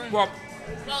exist anymore? Well,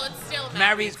 Well, it's still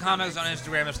Matt Reads Comics on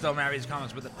Instagram is still Matt Reads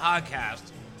Comics, but the podcast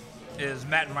is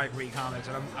Matt and Mike Read Comics,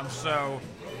 and I'm so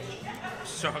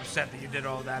upset that you did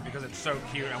all that because it's so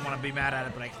cute. I want to be mad at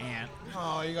it, but I can't.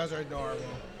 Oh, you guys are adorable.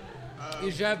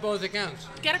 You should have both accounts.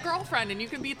 Get a girlfriend and you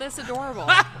can be this adorable.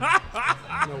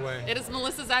 No way. It is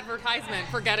Melissa's advertisement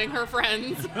for getting her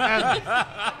friends.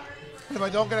 If I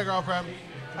don't get a girlfriend,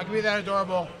 I can be that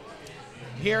adorable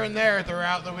here and there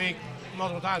throughout the week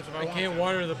multiple times if I I want. can't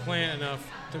water the plant enough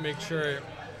to make sure.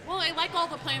 Well, I like all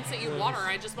the plants that you water.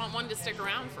 I just want one to stick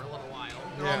around for a little while.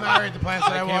 They're all married. The plants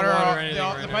that I can't water, water are, anything the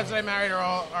right plants now. that I married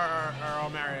are all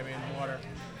married. I mean, water.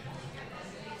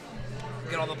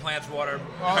 Get all the plants watered.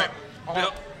 All, Right. all-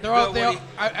 Bill, they're all. Bill, They what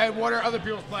all do I water other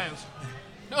people's plants.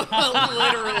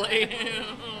 Literally.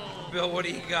 Bill, what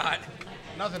do you got?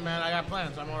 Nothing, man. I got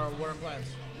plants. I'm watering plants.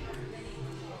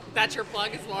 That's your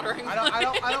plug is watering. I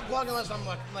don't plug unless I'm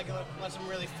like unless I'm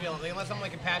really feeling it. Like, unless I'm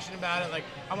like passionate about it. Like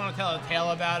I want to tell a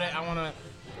tale about it. I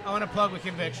want to plug with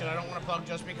conviction. I don't want to plug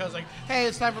just because like, hey,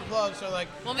 it's time for plugs. So like,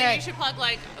 Well, maybe hey, you should plug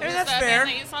like who's that's the fair. band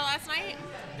that you saw last night?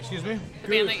 excuse me. The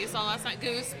band that you saw last night.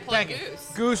 Goose. Plug Thank you.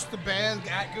 Goose. Goose, the band,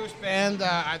 at Goose Band,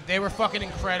 they were fucking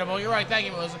incredible. You're right, thank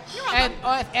you, Melissa. You're And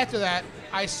welcome. after that,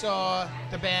 I saw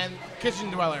the band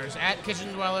Kitchen Dwellers, at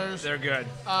Kitchen Dwellers. They're good.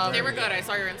 They were good. I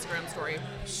saw your Instagram story.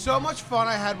 So much fun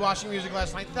I had watching music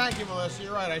last night. Thank you, Melissa.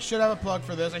 You're right. I should have a plug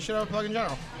for this. I should have a plug in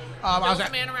general. I was Bill's at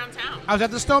a man around town. I was at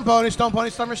the Stone Pony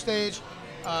Summer Stage.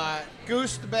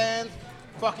 Goose, the band,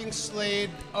 fucking slayed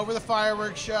over the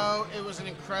fireworks show. It was an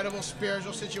incredible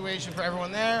spiritual situation for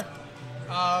everyone there.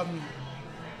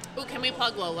 Ooh, can we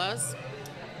plug Lola's?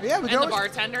 Yeah, but And the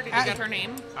bartender, did you get her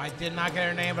name? I did not get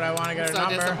her name, but I want to get her So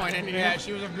number. disappointed in you. Yeah,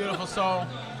 she was a beautiful soul.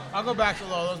 I'll go back to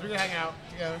Lola's. We can hang out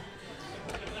together.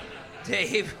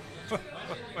 Dave,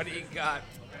 what do you got?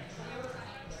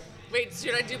 Wait,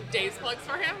 should I do Dave's plugs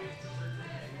for him?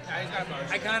 Yeah, he's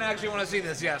got I kind of actually want to see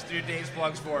this. Yes, do Dave's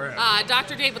plugs for him.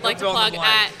 Dr. Dave would like to fill in the plug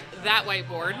at blank. that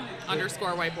whiteboard,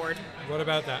 _whiteboard. What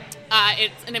about that?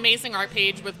 It's an amazing art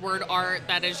page with word art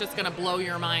that is just going to blow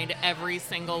your mind every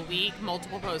single week.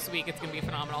 Multiple posts a week. It's going to be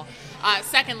phenomenal.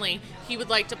 Secondly, he would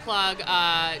like to plug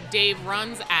Dave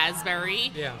runs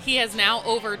Asbury. Yeah. He has now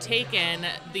overtaken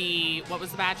what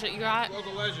was the badge that you got?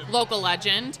 Local legend. Local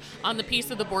Legend on the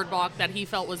piece of the boardwalk that he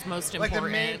felt was most Like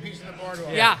important. the main piece of the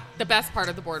boardwalk. Yeah, the best part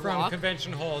of the From boardwalk.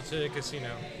 convention hall to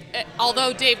casino.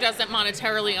 Although Dave doesn't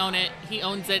monetarily own it, he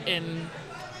owns it in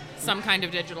some kind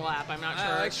of digital app. I'm not I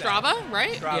sure. like that. Strava,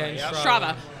 right? Strava, Yeah, in yeah.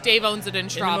 Strava. Dave owns it in In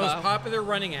the most Strava. popular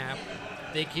running app,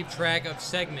 they keep track of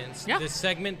segments. Yeah. The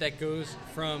segment that goes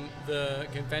from the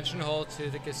convention hall to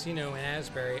the casino in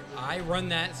Asbury, I run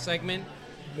that segment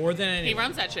more than anyone. He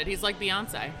runs that shit. He's like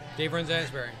Beyonce. Dave runs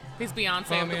Asbury. He's Beyonce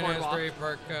Follow of me the on boardwalk. Asbury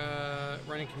Park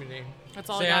running community. That's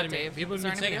all Say I hi got, to me. Dave. People Is have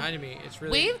there been saying anybody? hi to me. It's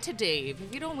really Wave to Dave.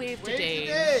 If you don't wave to Wave Dave,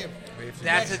 to Dave. Wave to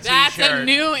That's a Dave. that's t-shirt. a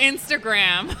new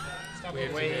Instagram. Wave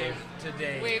to Wave Dave.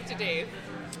 today. wave to Dave.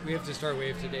 We have to start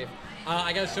Wave to Dave.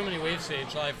 I got so many waves today.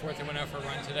 July 4th, I went out for a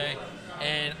run today.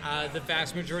 And the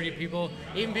vast majority of people,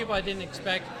 even people I didn't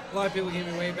expect, a lot of people gave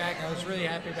me wave back. I was really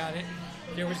happy about it.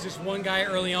 There was this one guy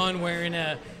early on wearing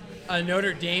a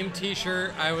Notre Dame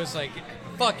t-shirt. I was like,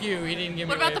 fuck you. He didn't give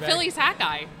What me about wave the back. Phillies hat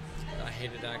guy? I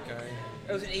hated that guy.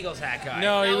 It was an Eagles hat guy.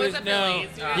 No, he No, it was was a no. Phillies.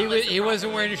 You didn't listen He wasn't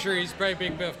properly. wearing a shirt. He's probably a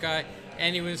big buff guy,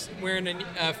 and he was wearing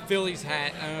a Phillies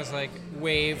hat. And I was like,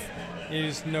 wave.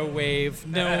 There's no wave,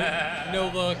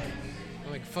 no look.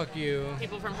 I'm like, fuck you.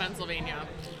 People from Pennsylvania.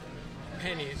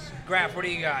 Pennies. Graf, what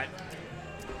do you got?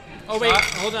 Oh wait,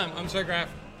 hold on. I'm sorry, Graf.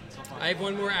 I have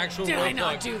one more actual Did word I not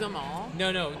plug. do them all?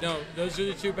 No. Those are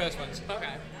the two best ones.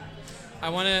 Okay. I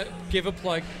want to give a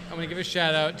plug. I want to give a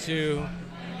shout out to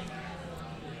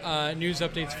News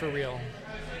Updates for Real.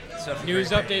 Such a News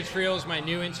great Updates for Real is my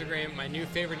new Instagram, my new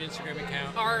favorite Instagram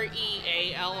account.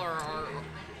 REAL or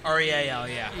R? REAL,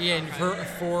 yeah. Yeah, and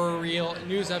for real,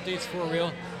 news updates for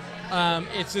real.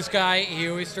 It's this guy. He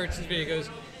always starts his video. He goes,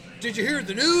 "Did you hear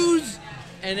the news?"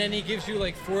 And then he gives you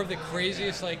like 4 of the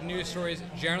craziest like news stories,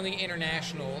 generally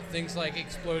international things like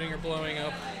exploding or blowing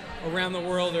up around the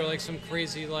world, or like some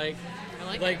crazy like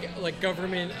I like like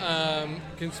government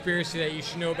conspiracy that you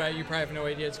should know about. You probably have no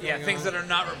idea it's going Yeah, on. things that are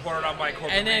not reported on by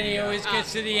corporate And then he media. always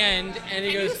gets to the end, and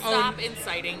he Can goes, you stop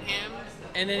inciting him?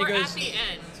 and then We're he goes, at the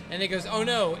end. and he goes, "Oh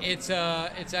no, it's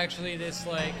actually this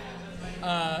like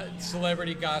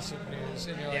celebrity gossip news."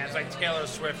 And you're Yeah, it's like Taylor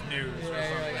Swift news or yeah,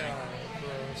 you're something. like, oh,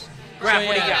 gross. Graf,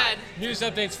 what do you yeah. got? News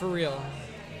updates for real.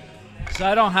 So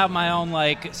I don't have my own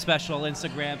like special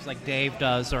Instagrams like Dave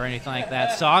does or anything like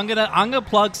that. So I'm gonna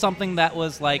plug something that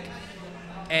was like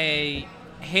a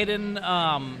hidden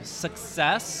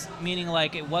success, meaning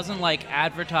like it wasn't like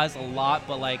advertised a lot,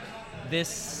 but like this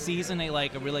season it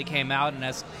really came out, and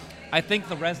as I think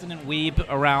the resident weeb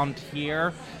around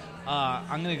here,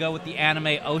 I'm gonna go with the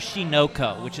anime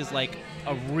Oshinoko, which is like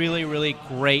a really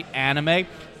great anime.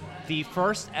 The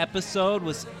first episode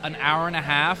was an hour and a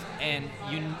half, and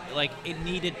it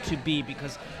needed to be,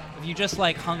 because if you just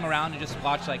like hung around and just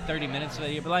watched like 30 minutes of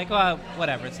it, you'd be like, well,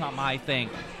 whatever, it's not my thing.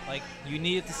 Like, you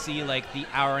needed to see like the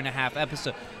hour and a half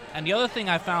episode. And the other thing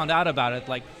I found out about it,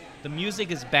 like the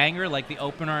music is banger, like the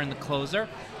opener and the closer.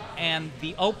 And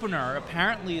the opener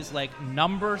apparently is like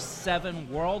number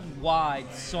 7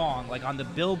 worldwide song, like on the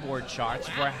Billboard charts,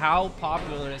 for how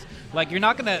popular it is. Like, you're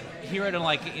not gonna hear it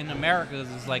in America, 'cause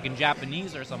it's like in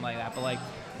Japanese or something like that. But like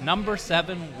number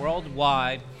 7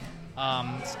 worldwide.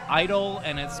 It's Idol,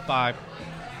 and it's by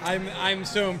I'm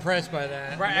so impressed by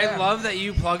that. Right, I love that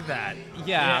you plugged that.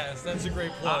 yeah. Yes, that's a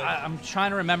great plug. I'm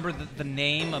trying to remember the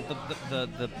name of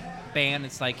the band.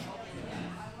 It's like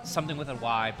something with a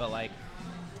Y, but like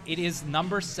it is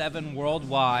number 7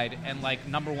 worldwide, and like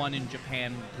number 1 in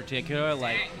Japan in particular.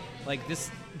 Like this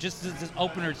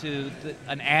opener to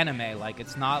an anime. Like,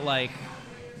 it's not like,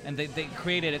 and they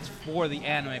created it for the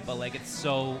anime, but like it's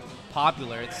so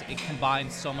popular. It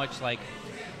combines so much, like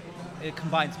it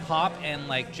combines pop and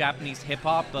like Japanese hip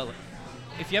hop. But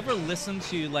if you ever listen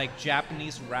to like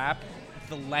Japanese rap,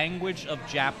 the language of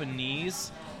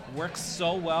Japanese works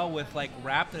so well with like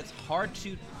rap that it's hard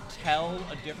to tell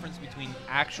a difference between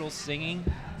actual singing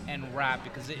and rap,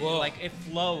 because it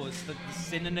flows. The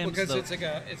synonyms. because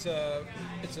it's a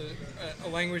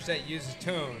language that uses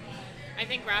tone. I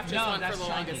think Raph just No, went for that's the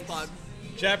longest Chinese. plug.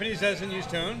 Japanese doesn't use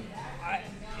tone.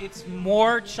 It's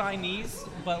more Chinese,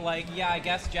 but like, yeah, I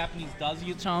guess Japanese does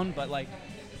use tone, but like,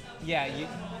 yeah,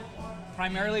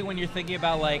 primarily when you're thinking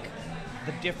about like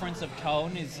the difference of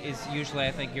tone is usually,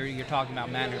 I think you're talking about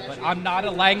Mandarin. But I'm not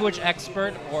a language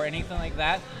expert or anything like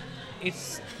that.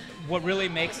 It's what really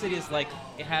makes it is like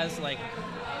it has like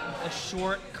a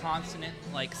short consonant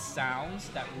like sounds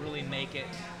that really make it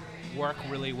work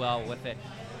really well with it.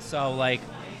 So like,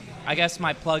 I guess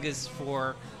my plug is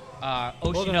for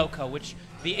Oshinoko, which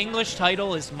the English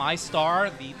title is My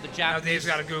Star. The Now Japanese Dave's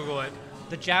got to Google it.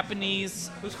 the Japanese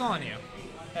Who's calling you?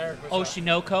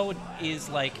 Oshinoko is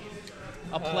like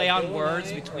a play on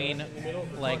words between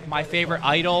like my favorite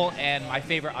idol and my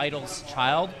favorite idol's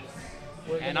child.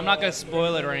 And I'm not going to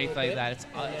spoil it or anything like that.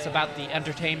 It's about the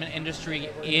entertainment industry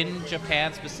in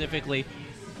Japan specifically.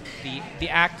 the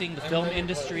acting, the film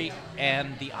industry,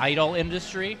 and the idol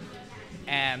industry,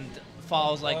 and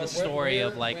follows like the story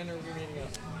of like When are we meeting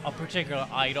up? a particular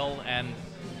idol and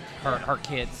her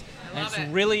kids. And Love it's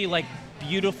it. really like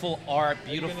beautiful art,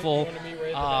 you beautiful. gonna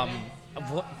meet right at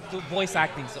the The voice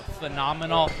acting's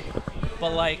phenomenal.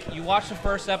 But like you watch the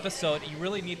first episode, you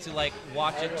really need to like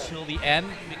watch it till the end,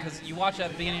 because you watch it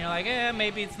at the beginning, you're like,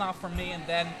 maybe it's not for me, and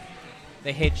then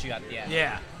they hit you at the end.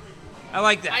 Yeah. I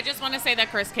like that. I just want to say that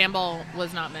Chris Campbell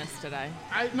was not missed today.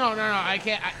 No, I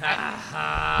can't.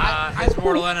 His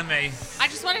mortal enemy. I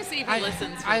just want to see if he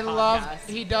listens to the I love. podcast.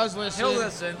 He does listen. He'll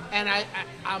listen. And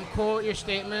I'm cool with your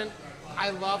statement. I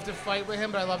love to fight with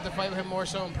him, but I love to fight with him more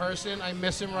so in person. I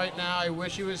miss him right now. I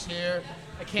wish he was here.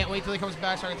 I can't wait till he comes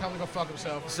back so I can tell him to go fuck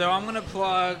himself. So I'm gonna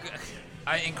plug.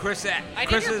 In Chris. I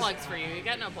did your plugs for you. You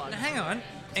got no plugs. Hang on.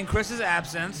 In Chris's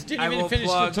absence, Didn't I even will finish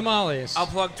plug. the tamales. I'll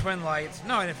plug Twin Lights.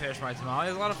 No, I didn't finish my tamale.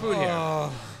 There's a lot of food here.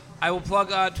 I will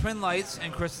plug Twin Lights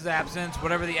in Chris's absence,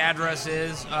 whatever the address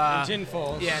is. In Tin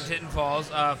Falls. Yeah, in Tinton Falls.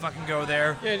 Fucking go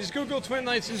there. Yeah, just Google Twin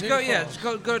Lights and Just Tin go, yeah, Falls.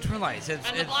 just go to Twin Lights. It's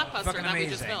And the Blockbuster fucking that we amazing.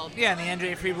 just filled. Yeah, and the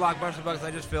NJ Free Blockbuster bucks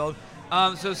I just filled.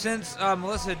 So since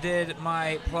Melissa did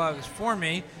my plugs for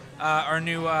me, our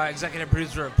new executive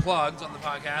producer of plugs on the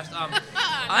podcast, I'm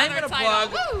Another gonna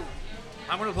title. plug. Woo!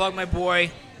 I'm gonna plug my boy,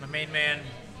 my main man,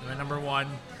 my number one,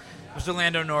 Mr.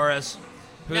 Lando Norris,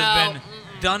 who has been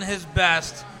done his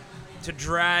best to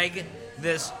drag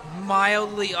this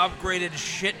mildly upgraded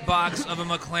shitbox of a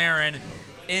McLaren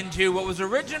into what was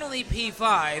originally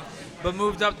P5, but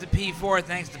moved up to P4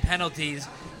 thanks to penalties.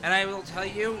 And I will tell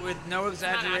you, with no not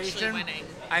actually exaggeration, winning.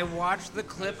 I watched the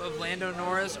clip of Lando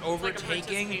Norris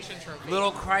overtaking participation trophy.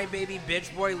 little crybaby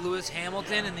bitch boy Lewis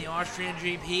Hamilton in the Austrian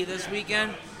GP this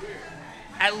weekend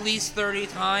at least 30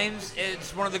 times.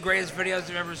 It's one of the greatest videos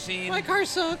I've ever seen. My car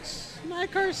sucks. My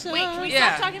car sucks. Wait, can we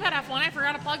Yeah. stop talking about F1? I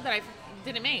forgot a plug that I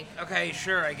didn't make. Okay,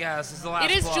 sure, I guess. It's the last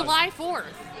It is plug. July 4th.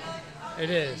 It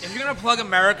is. If you're going to plug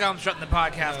America, I'm shutting the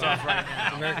podcast off right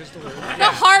now. America's the worst. The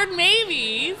Hard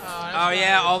Maybes. Oh,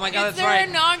 yeah. Oh, my God, It's that's their right.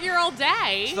 inaugural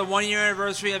day. It's the 1 year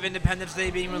anniversary of Independence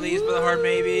Day being released by the Hard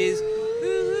Maybes.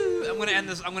 Ooh, I'm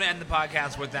gonna end the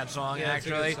podcast with that song. Yeah, it's a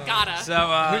good actually. song. Gotta.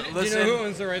 So Do listen. you know who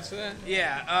owns the rights to that?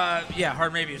 Yeah,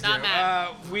 Hard Maybes Not do.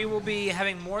 Matt. We will be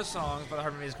having more songs by the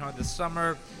Hard Maybes coming out this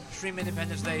summer. Stream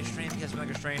Independence Day. Stream Kiss Me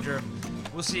Like a Stranger.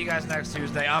 We'll see you guys next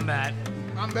Tuesday. I'm Matt.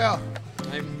 I'm Bill.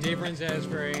 I'm Dave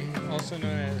Renz-Asbury, also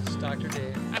known as Dr.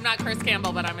 Dave. I'm not Chris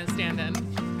Campbell, but I'm in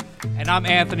stand-in. And I'm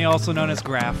Anthony, also known as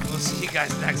Graff. We'll see you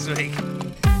guys next week.